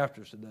 7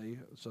 chapters today,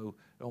 so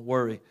don't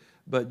worry.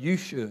 But you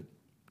should.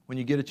 When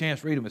you get a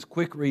chance, read them. It's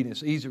quick reading.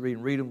 It's easy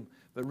reading. Read them,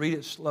 but read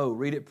it slow.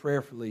 Read it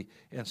prayerfully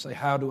and say,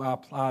 how do I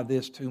apply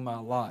this to my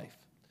life?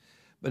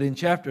 But in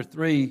chapter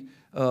 3,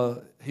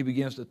 he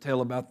begins to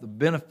tell about the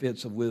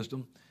benefits of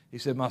wisdom. He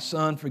said, my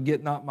son,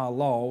 forget not my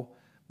law,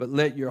 but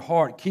let your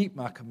heart keep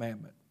my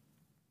commandment.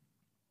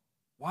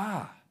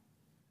 Why?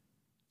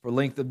 For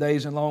length of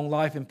days and long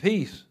life and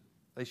peace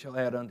they shall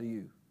add unto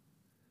you.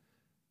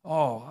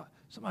 Oh,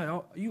 somebody,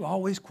 you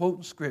always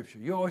quoting Scripture.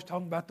 You're always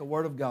talking about the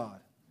Word of God.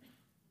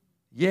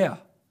 Yeah,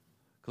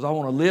 because I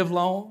want to live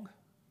long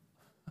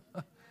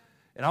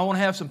and I want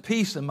to have some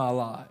peace in my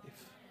life.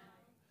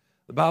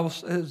 The Bible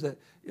says that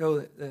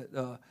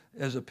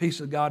there's a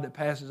peace of God that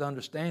passes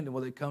understanding.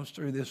 Well, it comes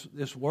through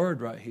this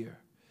word right here.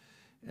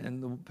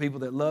 And the people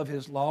that love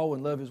His law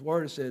and love His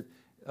word, it said,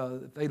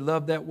 if they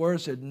love that word,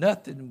 it said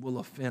nothing will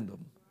offend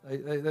them.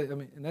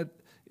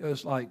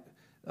 It's like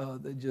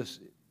they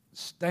just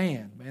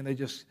stand, man. They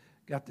just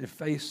got their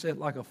face set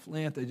like a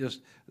flint.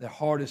 Their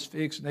heart is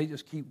fixed, and they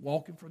just keep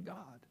walking for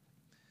God.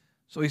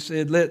 So he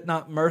said, let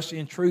not mercy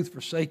and truth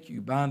forsake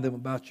you. Bind them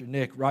about your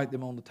neck. Write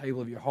them on the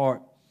table of your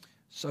heart.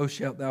 So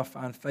shalt thou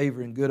find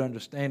favor and good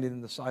understanding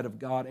in the sight of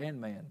God and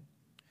man.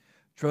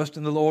 Trust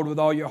in the Lord with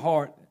all your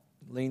heart.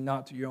 Lean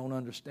not to your own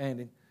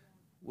understanding.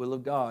 Will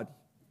of God.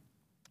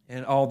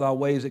 In all thy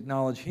ways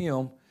acknowledge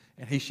Him,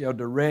 and He shall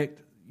direct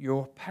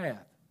your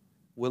path.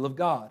 Will of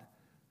God.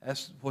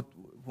 That's what,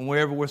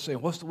 whenever we're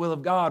saying, what's the will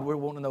of God, we're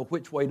wanting to know,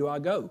 which way do I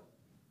go?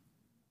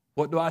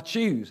 What do I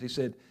choose? He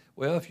said,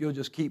 well, if you'll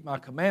just keep my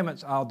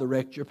commandments, I'll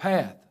direct your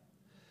path.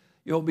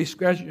 You won't be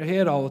scratching your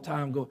head all the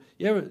time going,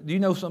 do you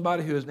know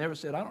somebody who has never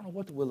said, I don't know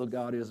what the will of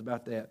God is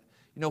about that?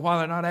 You know why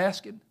they're not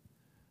asking?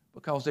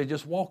 Because they're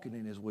just walking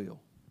in His will.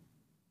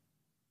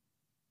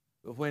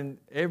 But when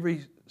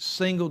every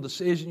single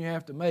decision you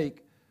have to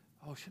make,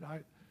 oh, should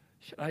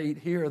I eat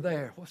here or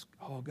there?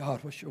 Oh,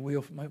 God, what's your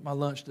will for my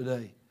lunch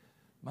today?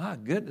 My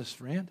goodness,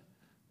 friend.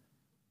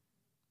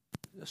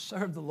 Just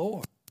serve the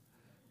Lord.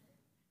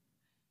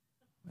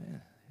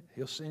 Man,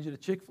 He'll send you to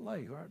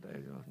Chick-fil-A right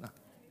there.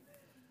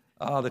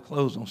 No. They're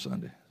closed on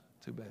Sunday.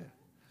 Too bad.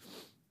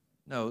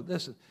 No,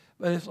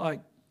 but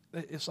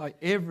it's like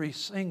every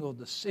single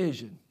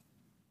decision.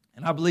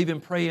 And I believe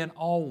in praying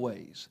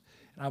always.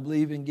 And I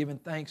believe in giving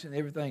thanks and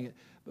everything.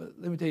 But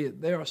let me tell you,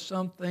 there are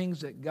some things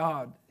that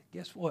God,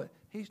 guess what?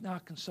 He's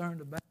not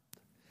concerned about.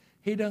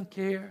 He doesn't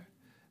care.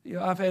 You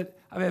know, I've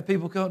had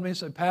people come to me and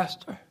say,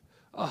 Pastor,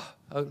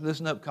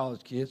 listen up,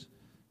 college kids.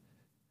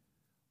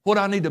 What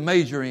do I need to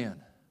major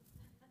in?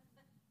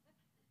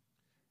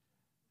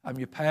 I'm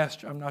your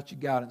pastor. I'm not your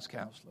guidance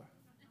counselor.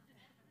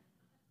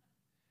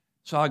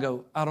 So I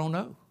go, I don't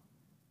know.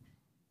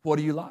 What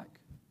do you like?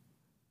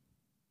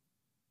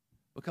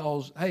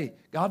 Because, hey,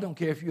 God don't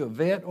care if you're a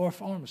vet or a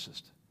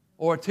pharmacist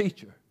or a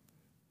teacher.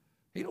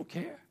 He don't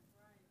care.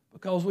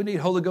 Because we need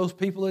Holy Ghost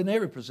people in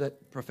every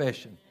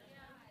profession.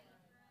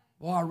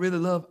 Well, I really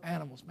love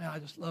animals. Man, I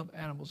just love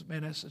animals.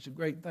 Man, that's such a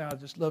great thing. I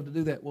just love to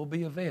do that. Well,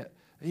 be a vet.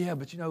 Yeah,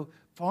 but you know,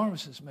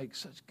 pharmacists make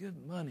such good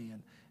money.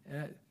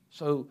 And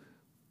so,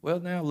 well,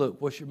 now look,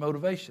 what's your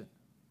motivation?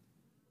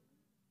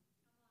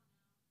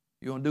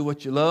 You want to do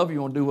what you love, or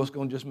you want to do what's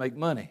going to just make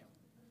money?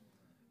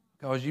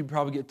 Because you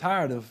probably get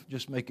tired of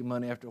just making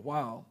money after a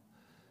while.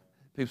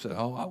 People say,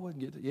 oh, I wouldn't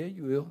get to. Yeah,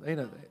 you will.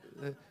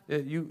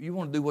 You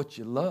want to do what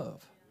you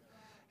love.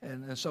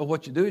 And so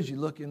what you do is you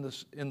look in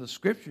the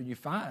Scripture and you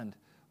find,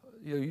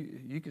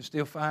 you can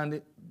still find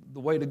it, the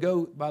way to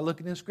go by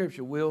looking in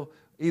Scripture. Will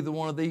either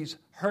one of these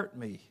hurt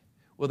me?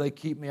 Will they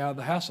keep me out of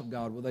the house of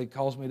God? Will they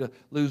cause me to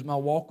lose my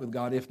walk with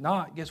God? If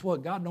not, guess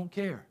what? God don't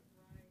care.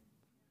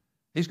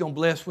 He's going to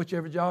bless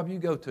whichever job you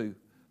go to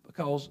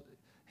because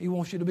He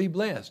wants you to be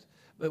blessed.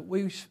 But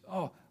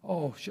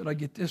should I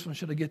get this one?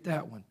 Should I get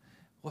that one?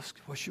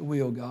 What's your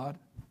will, God?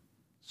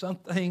 Some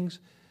things,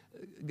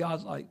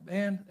 God's like,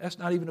 man, that's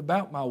not even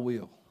about my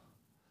will.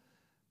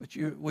 But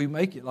we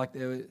make it like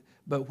that.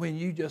 But when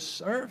you just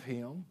serve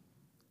Him,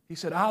 He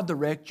said, I'll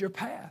direct your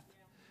path.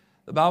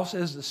 The Bible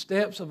says the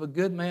steps of a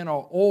good man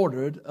are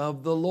ordered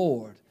of the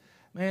Lord.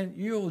 Man,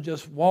 you'll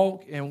just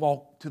walk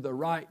to the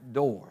right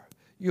door.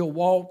 You'll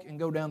walk and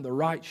go down the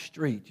right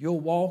street. You'll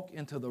walk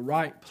into the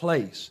right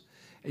place.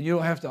 And you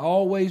don't have to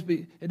always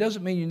be, it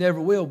doesn't mean you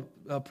never will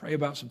pray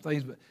about some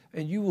things,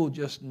 and you will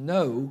just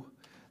know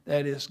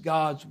that it's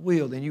God's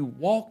will. And you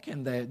walk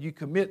in that. You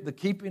commit the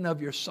keeping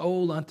of your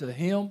soul unto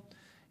Him.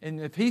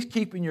 And if He's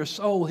keeping your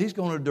soul, He's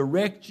going to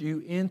direct you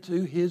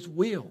into His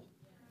will.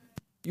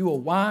 You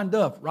will wind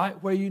up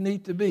right where you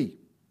need to be.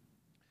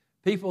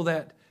 People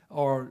that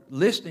are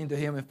listening to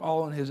Him and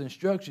following His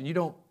instruction, you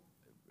don't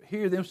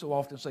hear them so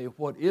often say,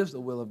 what is the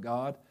will of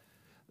God?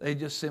 They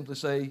just simply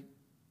say,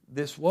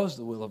 this was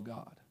the will of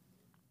God.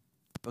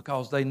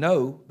 Because they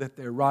know that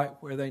they're right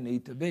where they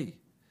need to be.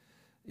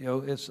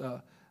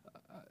 I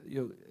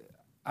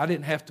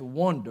didn't have to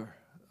wonder,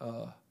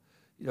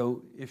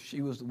 if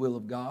she was the will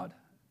of God.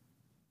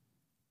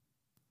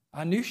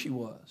 I knew she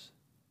was.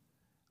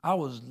 I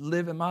was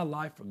living my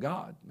life for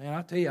God. Man,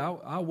 I tell you,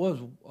 I was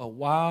a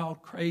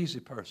wild,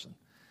 crazy person.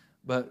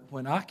 But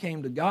when I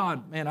came to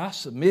God, man, I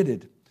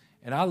submitted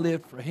and I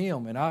lived for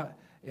Him. And I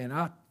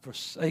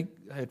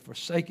had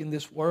forsaken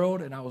this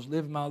world, and I was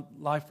living my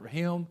life for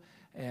Him.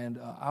 And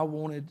I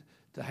wanted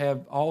to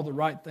have all the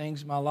right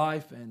things in my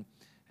life, and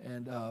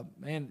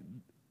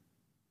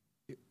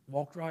it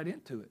walked right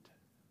into it.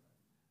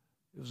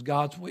 It was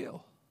God's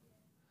will.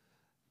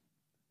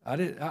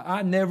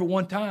 I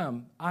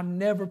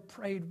never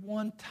prayed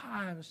one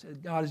time and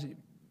said, God, is it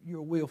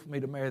your will for me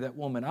to marry that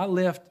woman? I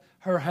left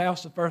her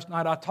house the first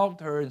night I talked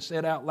to her and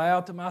said out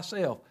loud to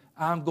myself,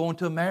 I'm going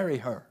to marry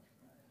her.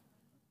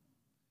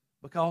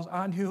 Because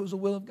I knew it was the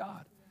will of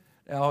God.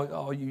 Now,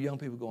 all you young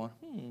people going,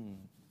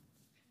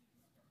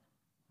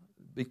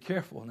 be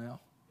careful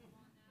now.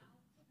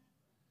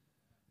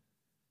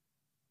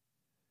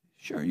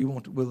 Sure, you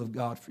want the will of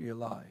God for your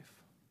life.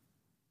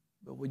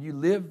 But when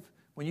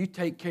you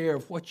take care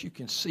of what you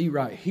can see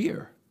right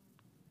here,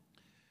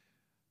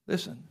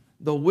 listen,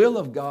 the will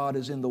of God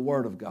is in the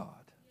Word of God.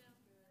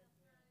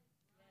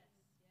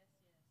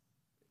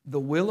 The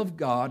will of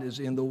God is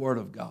in the Word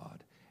of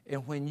God.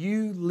 And when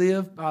you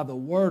live by the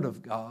Word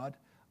of God,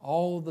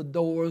 all the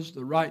doors,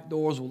 the right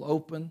doors will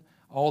open,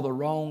 all the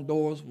wrong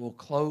doors will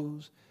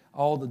close,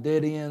 all the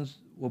dead ends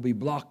will be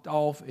blocked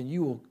off, and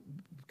you will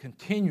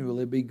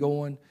continually be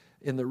going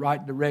in the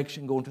right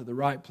direction, going to the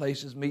right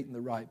places, meeting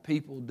the right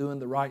people, doing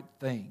the right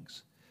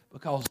things.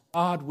 Because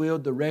God will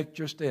direct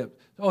your steps.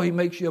 Oh, He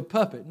makes you a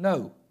puppet.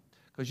 No,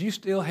 because you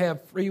still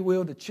have free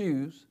will to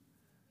choose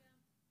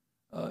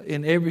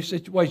in every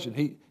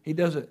situation. He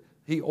doesn't.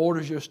 He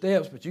orders your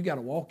steps, but you got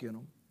to walk in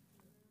them.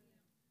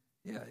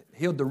 Yeah,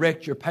 He'll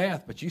direct your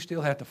path, but you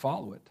still have to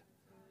follow it.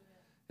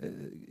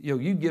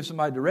 You give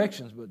somebody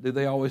directions, but do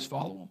they always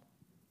follow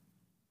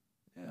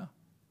them?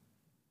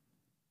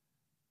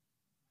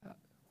 Yeah.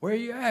 Where are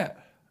you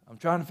at? I'm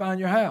trying to find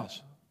your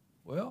house.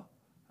 Well,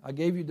 I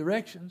gave you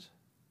directions.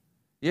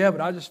 Yeah, but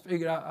I just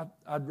figured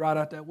I'd ride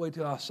out that way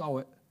till I saw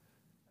it.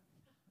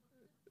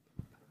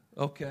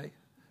 Okay.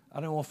 I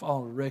didn't want to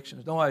follow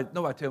directions.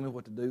 Nobody tell me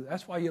what to do.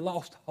 That's why you're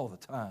lost all the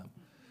time.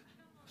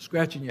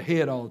 Scratching your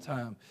head all the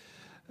time.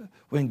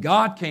 When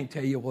God can't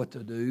tell you what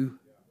to do,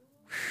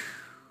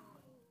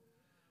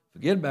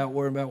 forget about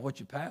worrying about what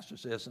your pastor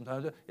says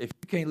sometimes. If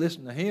you can't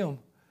listen to him,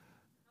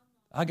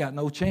 I got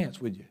no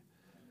chance with you.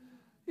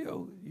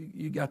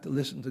 You got to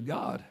listen to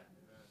God.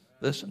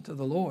 Listen to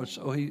the Lord.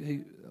 So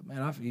man,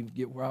 I even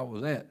get where I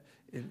was at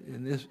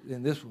in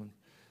this one.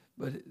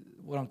 But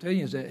what I'm telling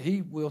you is that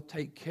He will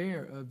take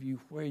care of you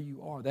where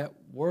you are. That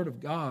Word of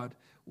God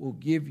will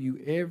give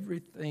you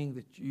everything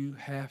that you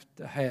have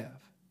to have.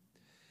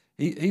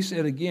 He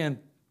said again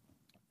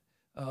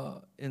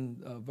in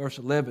verse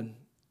 11,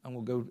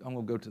 I'm going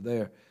to go to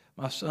there.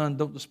 My son,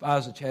 don't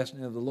despise the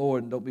chastening of the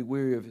Lord, and don't be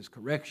weary of His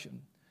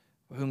correction.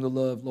 For whom the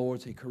Lord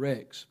lords, He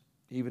corrects,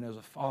 even as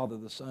a father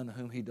the son in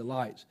whom He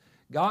delights.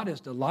 God is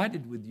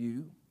delighted with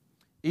you,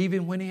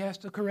 even when He has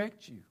to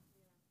correct you.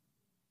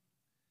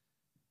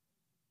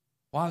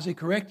 Why is He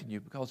correcting you?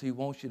 Because He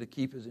wants you to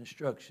keep His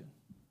instruction.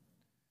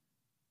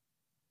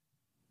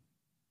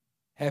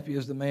 Happy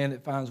is the man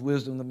that finds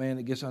wisdom, the man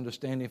that gets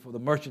understanding, for the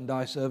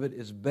merchandise of it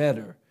is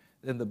better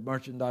than the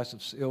merchandise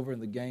of silver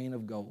and the gain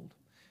of gold.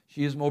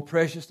 She is more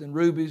precious than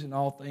rubies, and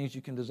all things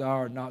you can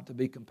desire are not to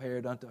be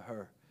compared unto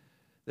her.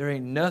 There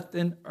ain't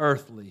nothing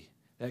earthly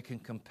that can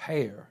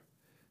compare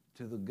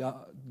to the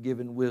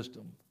God-given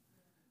wisdom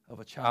of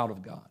a child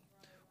of God.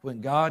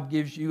 When God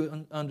gives you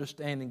an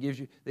understanding, gives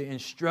you the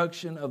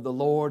instruction of the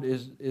Lord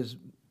is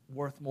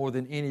worth more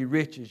than any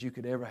riches you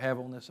could ever have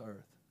on this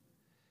earth.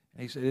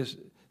 And He said,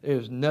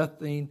 there's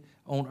nothing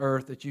on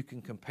earth that you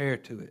can compare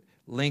to it.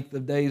 Length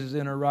of days is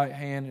in her right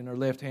hand, in her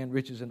left hand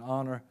riches and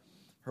honor.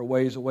 Her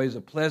ways are ways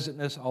of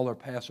pleasantness, all her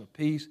paths are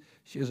peace.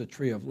 She is a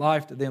tree of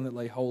life to them that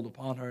lay hold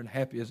upon her, and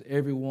happy is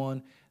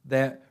everyone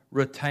that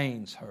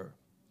retains her.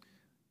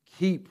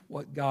 Keep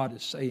what God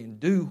is saying.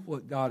 Do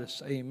what God is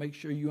saying. Make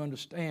sure you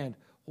understand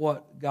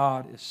what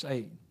God is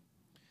saying.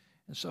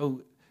 And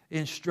so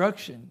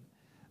instruction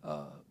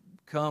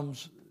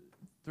comes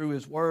through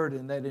His Word,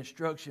 and that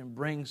instruction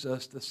brings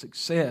us the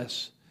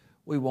success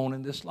we want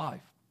in this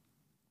life.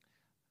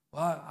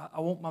 Well, I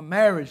want my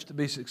marriage to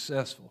be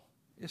successful.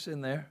 It's in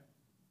there.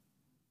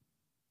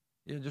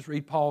 Just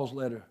read Paul's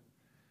letter.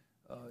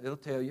 It'll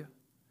tell you.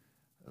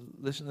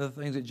 Listen to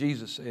the things that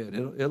Jesus said.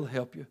 It'll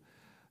help you.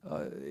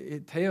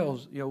 It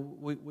tells,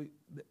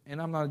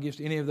 and I'm not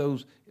against any of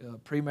those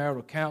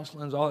premarital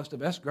counselings, all that stuff.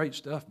 That's great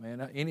stuff,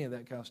 man. Any of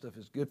that kind of stuff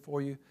is good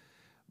for you.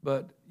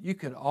 But you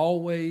can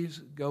always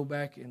go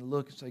back and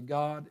look and say,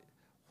 God,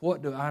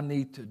 what do I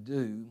need to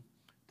do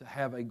to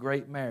have a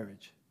great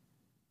marriage?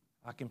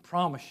 I can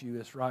promise you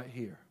it's right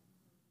here.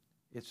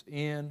 It's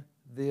in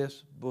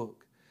this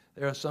book.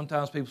 There are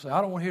sometimes people say,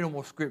 I don't want to hear no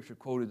more scripture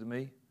quoted to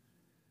me.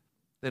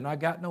 Then I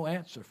got no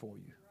answer for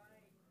you.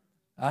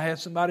 I had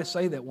somebody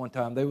say that one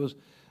time.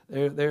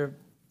 Their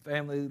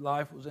family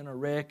life was in a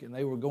wreck, and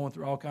they were going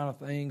through all kind of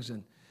things.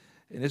 And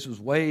this was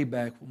way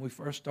back when we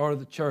first started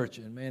the church.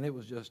 And man, it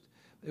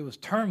was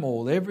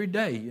turmoil every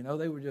day.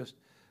 They were just,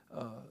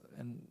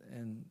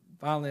 and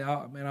finally,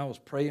 I was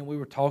praying. We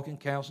were talking,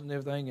 counseling, and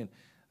everything. And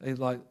he's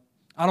like,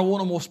 I don't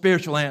want no more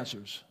spiritual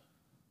answers.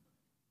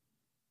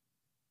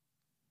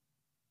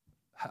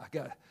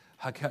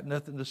 I got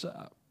nothing to say.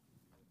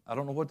 I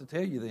don't know what to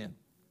tell you then,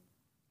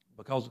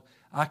 because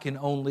I can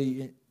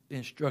only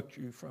instruct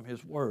you from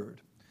His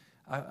Word.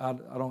 I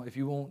don't. If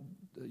you want,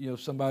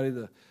 somebody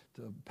to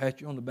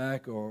pat you on the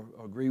back or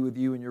agree with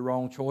you in your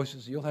wrong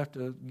choices, it'll have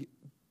to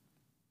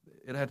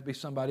be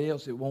somebody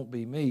else. It won't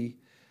be me.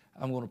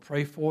 I'm going to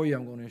pray for you.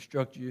 I'm going to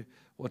instruct you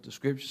what the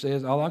Scripture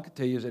says. All I can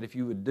tell you is that if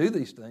you would do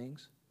these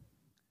things,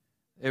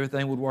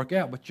 everything would work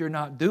out. But you're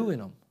not doing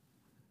them.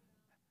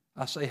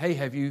 I say, hey,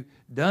 have you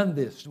done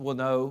this? Well,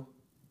 no.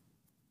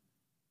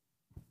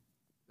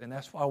 And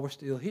that's why we're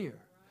still here.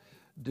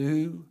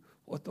 Do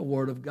what the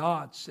Word of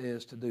God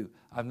says to do.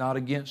 I'm not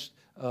against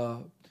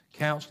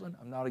counseling.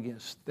 I'm not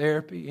against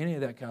therapy, any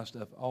of that kind of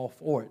stuff. All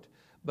for it.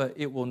 But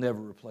it will never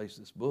replace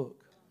this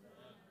book.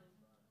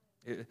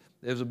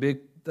 There's a big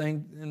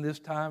thing in this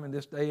time, in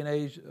this day and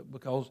age,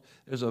 because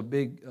there's a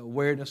big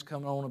awareness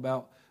coming on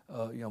about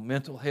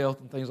mental health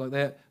and things like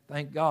that.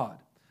 Thank God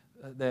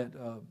that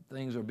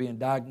things are being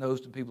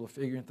diagnosed and people are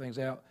figuring things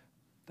out.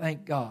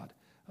 Thank God.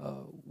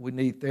 We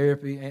need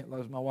therapy, and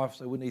as my wife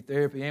said, we need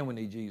therapy and we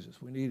need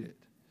Jesus. We need it.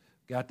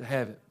 Got to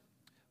have it.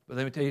 But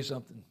let me tell you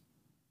something.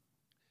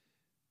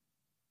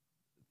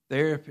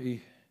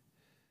 Therapy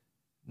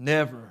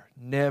never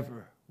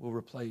will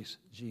replace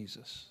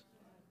Jesus.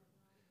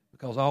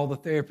 Because all the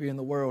therapy in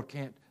the world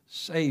can't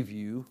save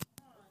you.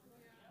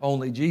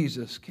 Only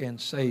Jesus can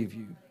save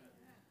you.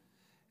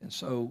 And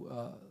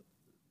so,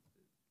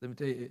 let me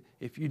tell you,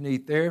 if you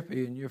need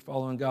therapy and you're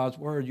following God's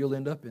Word, you'll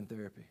end up in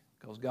therapy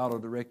because God will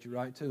direct you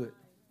right to it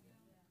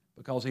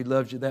because He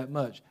loves you that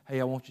much. Hey,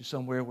 I want you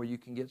somewhere where you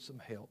can get some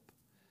help.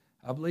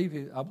 I believe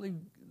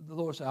the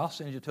Lord said, I'll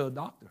send you to a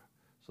doctor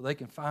so they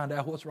can find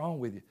out what's wrong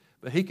with you.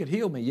 But He could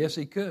heal me. Yes,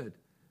 He could.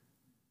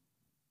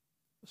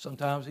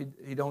 Sometimes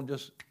He don't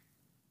just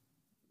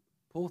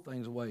pull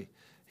things away,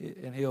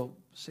 and He'll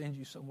send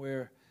you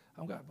somewhere.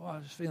 I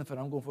was just feeling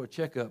I'm going for a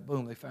checkup.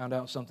 Boom, they found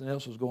out something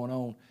else was going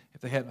on.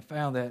 If they hadn't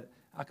found that,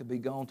 I could be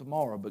gone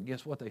tomorrow. But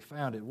guess what? They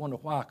found it. Wonder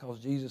why? Because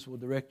Jesus will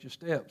direct your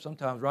steps,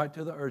 sometimes right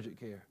to the urgent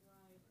care.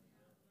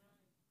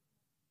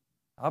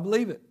 I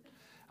believe it.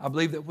 I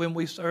believe that when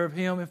we serve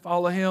Him and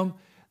follow Him,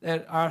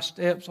 that our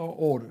steps are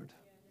ordered.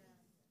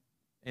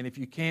 And if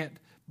you can't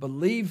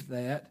believe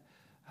that,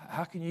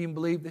 how can you even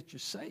believe that you're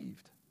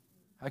saved?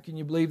 How can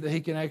you believe that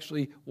He can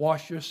actually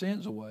wash your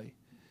sins away?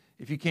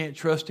 If you can't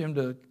trust Him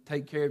to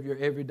take care of your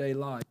everyday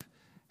life,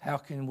 how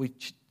can we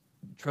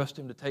trust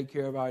Him to take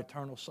care of our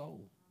eternal soul?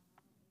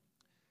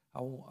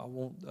 I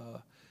want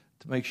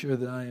to make sure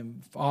that I am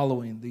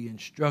following the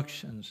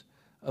instructions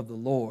of the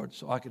Lord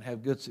so I can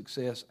have good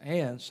success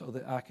and so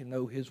that I can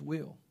know His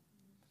will.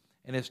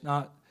 And it's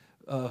not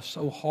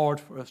so hard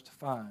for us to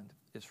find.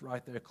 It's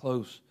right there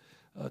close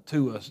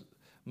to us.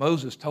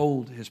 Moses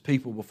told his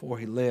people before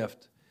he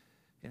left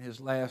in his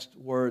last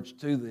words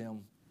to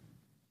them,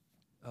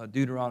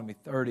 Deuteronomy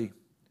 30,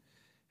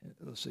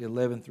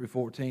 11 through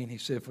 14, he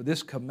said, "For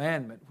this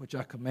commandment which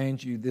I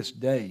command you this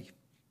day,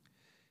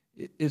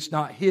 it's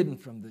not hidden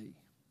from thee,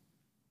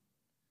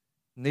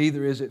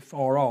 neither is it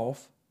far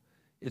off.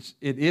 It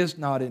is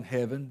not in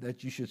heaven,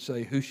 that you should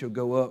say, Who shall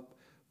go up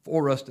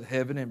for us to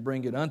heaven and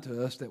bring it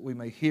unto us, that we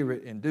may hear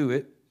it and do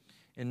it?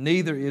 And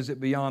neither is it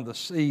beyond the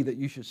sea, that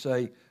you should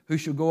say, Who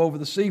shall go over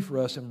the sea for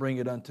us and bring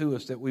it unto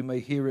us, that we may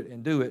hear it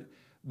and do it?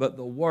 But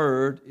the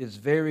word is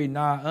very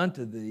nigh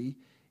unto thee,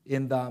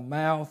 in thy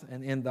mouth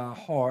and in thy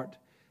heart,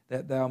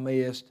 that thou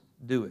mayest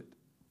do it."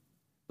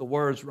 The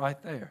word's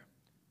right there.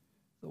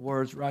 The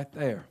word's right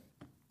there.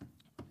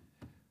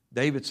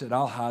 David said,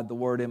 "I'll hide the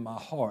word in my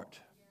heart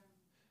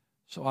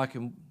so I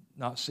can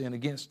not sin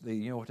against thee."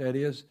 You know what that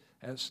is?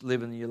 That's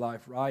living your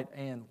life right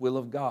and will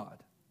of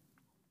God.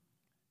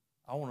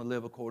 I want to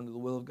live according to the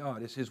will of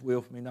God. It's His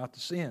will for me not to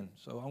sin.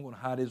 So I'm going to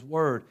hide His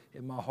word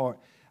in my heart.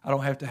 I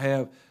don't have to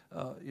have,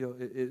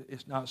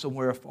 it's not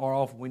somewhere far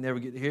off and we never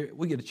get to hear it.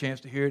 We get a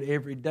chance to hear it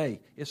every day.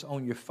 It's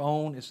on your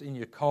phone. It's in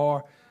your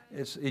car.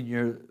 It's on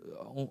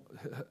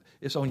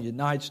your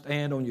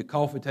nightstand, on your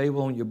coffee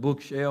table, on your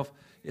bookshelf.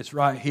 It's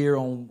right here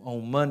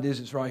on Mondays.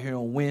 It's right here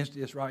on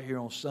Wednesday. It's right here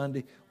on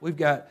Sunday. We've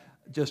got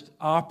just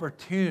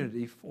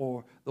opportunity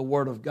for the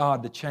Word of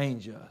God to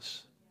change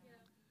us.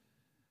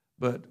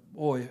 But,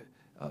 boy,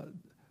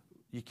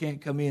 you can't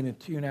come in and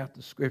tune out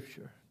the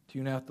Scripture,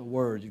 tune out the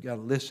Word. You've got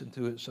to listen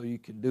to it so you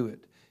can do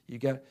it. You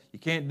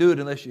can't do it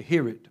unless you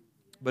hear it.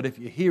 But if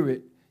you hear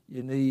it,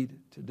 you need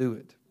to do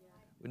it.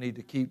 We need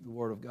to keep the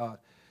Word of God.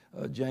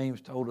 James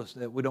told us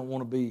that we don't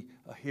want to be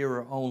a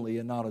hearer only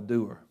and not a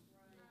doer.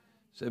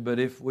 He said, but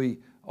if we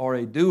are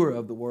a doer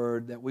of the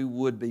Word, that we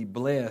would be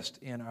blessed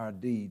in our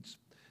deeds.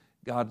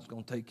 God's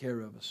going to take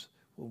care of us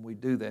when we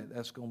do that.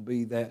 That's going to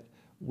be that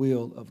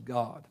will of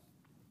God.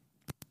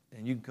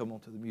 And you can come on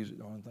to the music,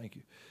 darling. Thank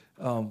you.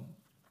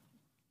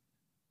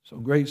 So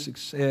great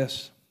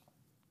success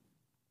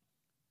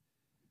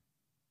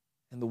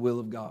in the will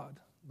of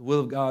God. The will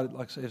of God,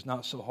 like I say, is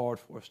not so hard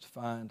for us to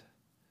find.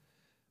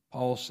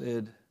 Paul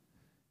said,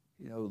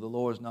 the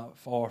Lord is not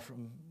far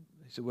from,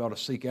 he said we ought to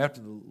seek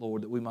after the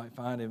Lord that we might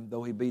find Him,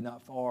 though He be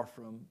not far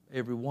from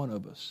every one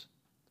of us.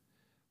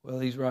 Well,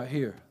 He's right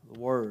here. The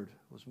Word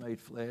was made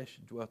flesh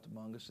and dwelt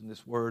among us, and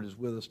this Word is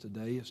with us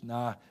today. It's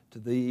nigh to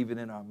thee, even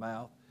in our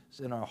mouth. It's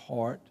in our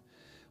heart.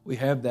 We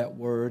have that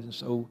Word, and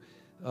so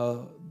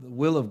the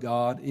will of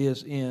God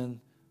is in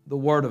the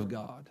Word of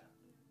God.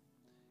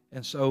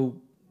 And so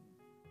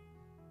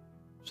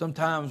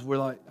sometimes we're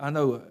like, I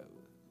know,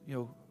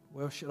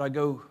 well, should I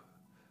go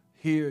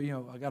here?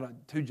 I got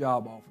 2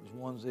 job offers.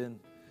 One's in,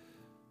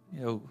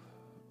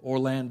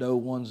 Orlando.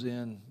 One's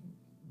in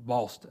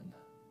Boston.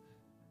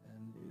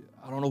 And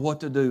I don't know what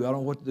to do.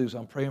 So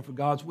I'm praying for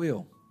God's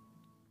will.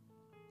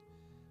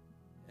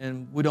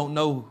 And we don't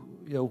know,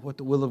 what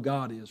the will of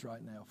God is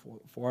right now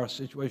for our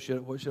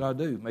situation. What should I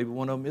do? Maybe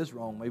one of them is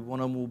wrong. Maybe one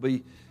of them will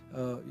be,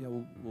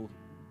 will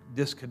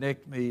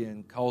disconnect me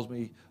and cause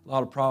me a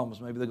lot of problems.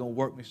 Maybe they're going to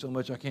work me so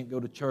much I can't go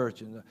to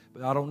church.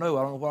 But I don't know.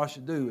 I don't know what I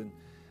should do.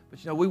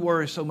 But we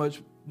worry so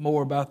much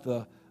more about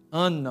the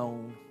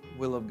unknown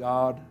will of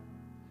God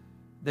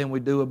than we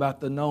do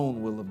about the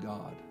known will of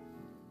God.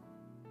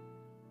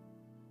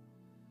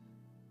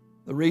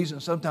 The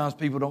reason sometimes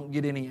people don't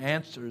get any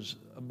answers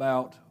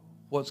about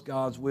what's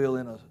God's will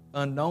in an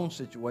unknown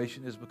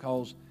situation is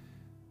because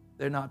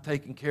they're not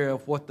taking care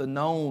of what the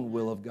known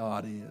will of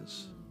God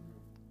is.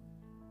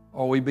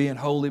 Are we being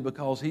holy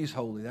because He's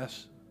holy?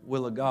 That's the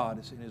will of God.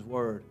 It's in His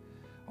Word.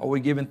 Are we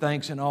giving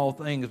thanks in all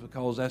things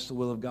because that's the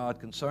will of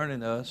God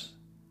concerning us?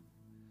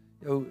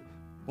 You know,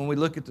 when we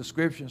look at the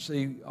Scripture and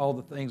see all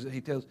the things that He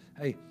tells,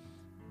 hey,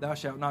 thou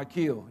shalt not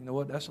kill. You know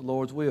what? That's the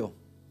Lord's will.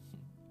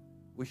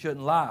 We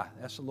shouldn't lie.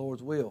 That's the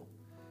Lord's will.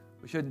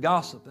 We shouldn't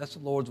gossip. That's the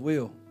Lord's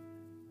will.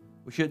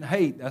 We shouldn't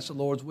hate. That's the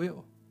Lord's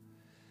will.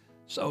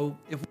 So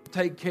if we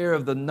take care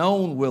of the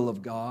known will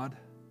of God,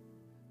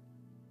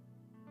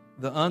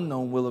 the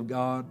unknown will of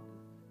God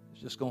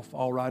is just going to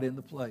fall right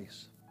into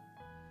place.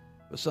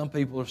 But some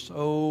people are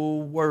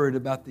so worried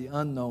about the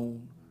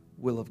unknown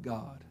will of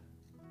God.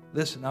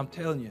 Listen, I'm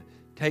telling you,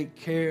 take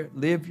care,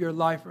 live your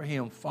life for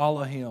Him,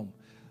 follow Him,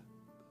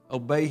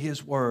 obey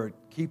His word,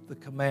 keep the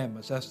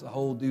commandments. That's the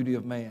whole duty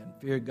of man.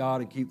 Fear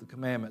God and keep the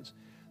commandments.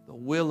 The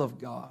will of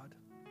God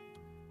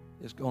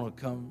is going to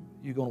come.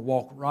 You're going to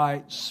walk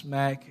right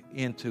smack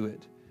into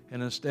it.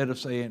 And instead of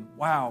saying,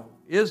 wow,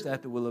 is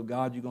that the will of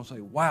God? You're going to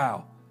say,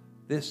 wow,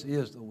 this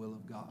is the will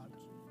of God.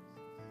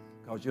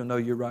 Because you'll know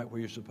you're right where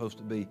you're supposed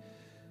to be.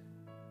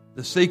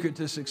 The secret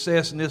to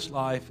success in this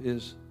life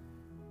is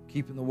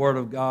keeping the Word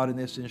of God in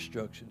this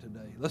instruction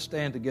today. Let's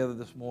stand together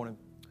this morning.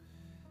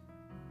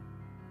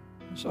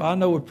 So I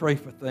know we pray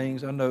for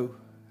things. I know,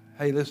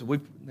 hey, listen,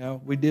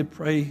 we did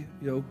pray,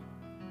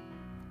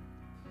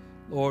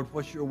 Lord,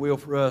 what's your will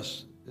for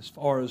us as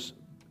far as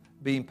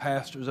being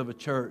pastors of a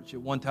church?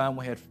 At one time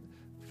we had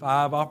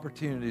 5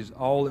 opportunities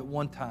all at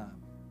one time.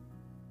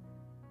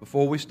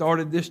 Before we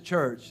started this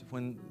church,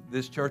 when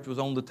this church was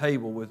on the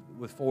table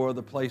with 4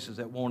 other places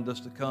that wanted us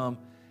to come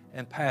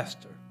and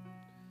pastor.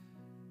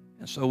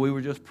 And so we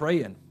were just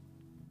praying.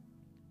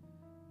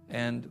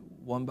 And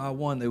one by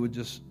one, they would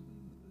just,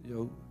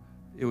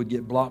 it would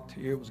get blocked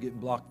here, it was getting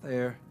blocked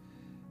there.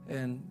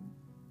 And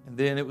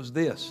then it was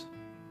this.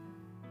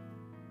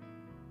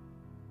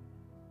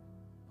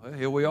 Well,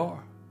 here we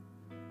are.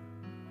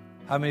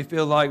 How many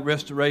feel like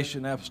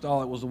Restoration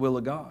Apostolic was the will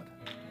of God?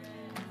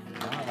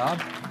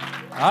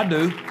 I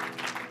do.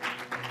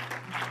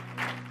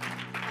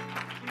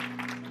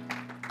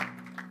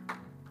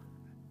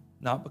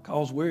 Not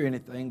because we're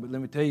anything, but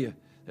let me tell you,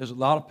 there's a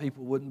lot of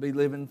people wouldn't be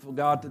living for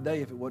God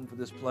today if it wasn't for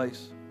this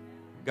place.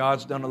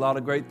 God's done a lot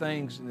of great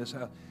things in this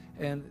house.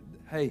 And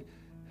hey,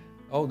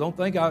 don't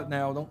think I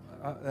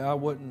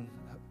wasn't,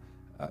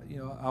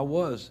 I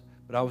was,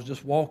 but I was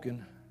just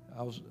walking.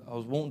 I was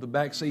wanting to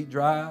backseat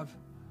drive.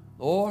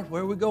 Lord,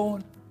 where are we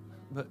going?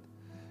 But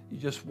you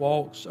just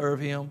walk, serve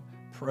Him,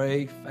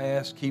 pray,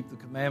 fast, keep the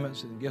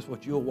commandments, and guess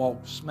what? You'll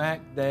walk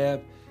smack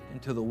dab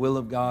into the will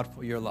of God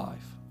for your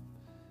life.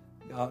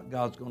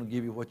 God's going to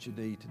give you what you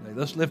need today.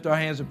 Let's lift our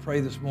hands and pray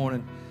this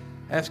morning.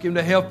 Ask Him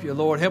to help you.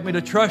 Lord, help me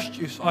to trust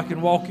You so I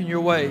can walk in Your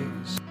ways.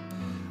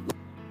 Lord,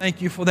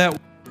 thank You for that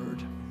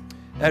word,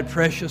 that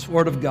precious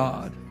word of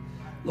God.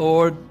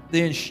 Lord,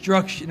 the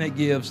instruction it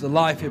gives, the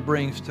life it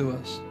brings to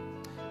us.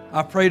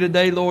 I pray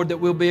today, Lord, that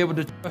we'll be able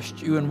to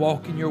trust You and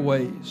walk in Your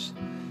ways.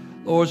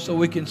 Lord, so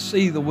we can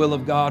see the will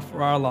of God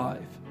for our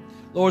life.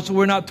 Lord, so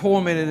we're not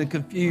tormented and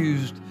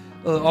confused,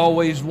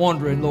 always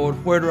wondering, Lord,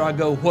 where do I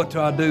go? What do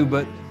I do?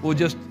 But we'll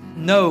just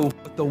know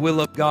what the will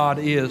of God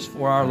is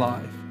for our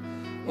life.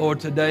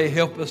 Lord, today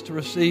help us to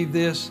receive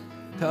this,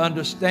 to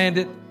understand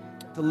it,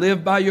 to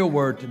live by Your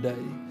word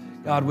today.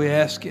 God, we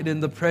ask it in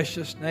the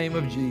precious name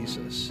of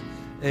Jesus.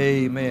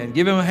 Amen.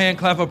 Give Him a hand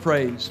clap of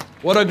praise.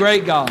 What a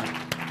great God.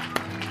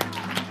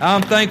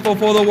 I'm thankful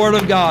for the word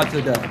of God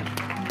today.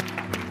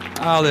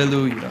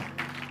 Hallelujah.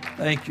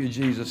 Thank You,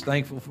 Jesus.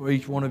 Thankful for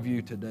each one of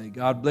you today.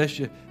 God bless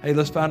you. Hey,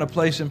 let's find a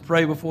place and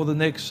pray before the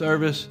next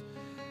service,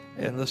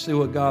 and let's see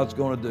what God's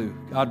going to do.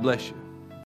 God bless you.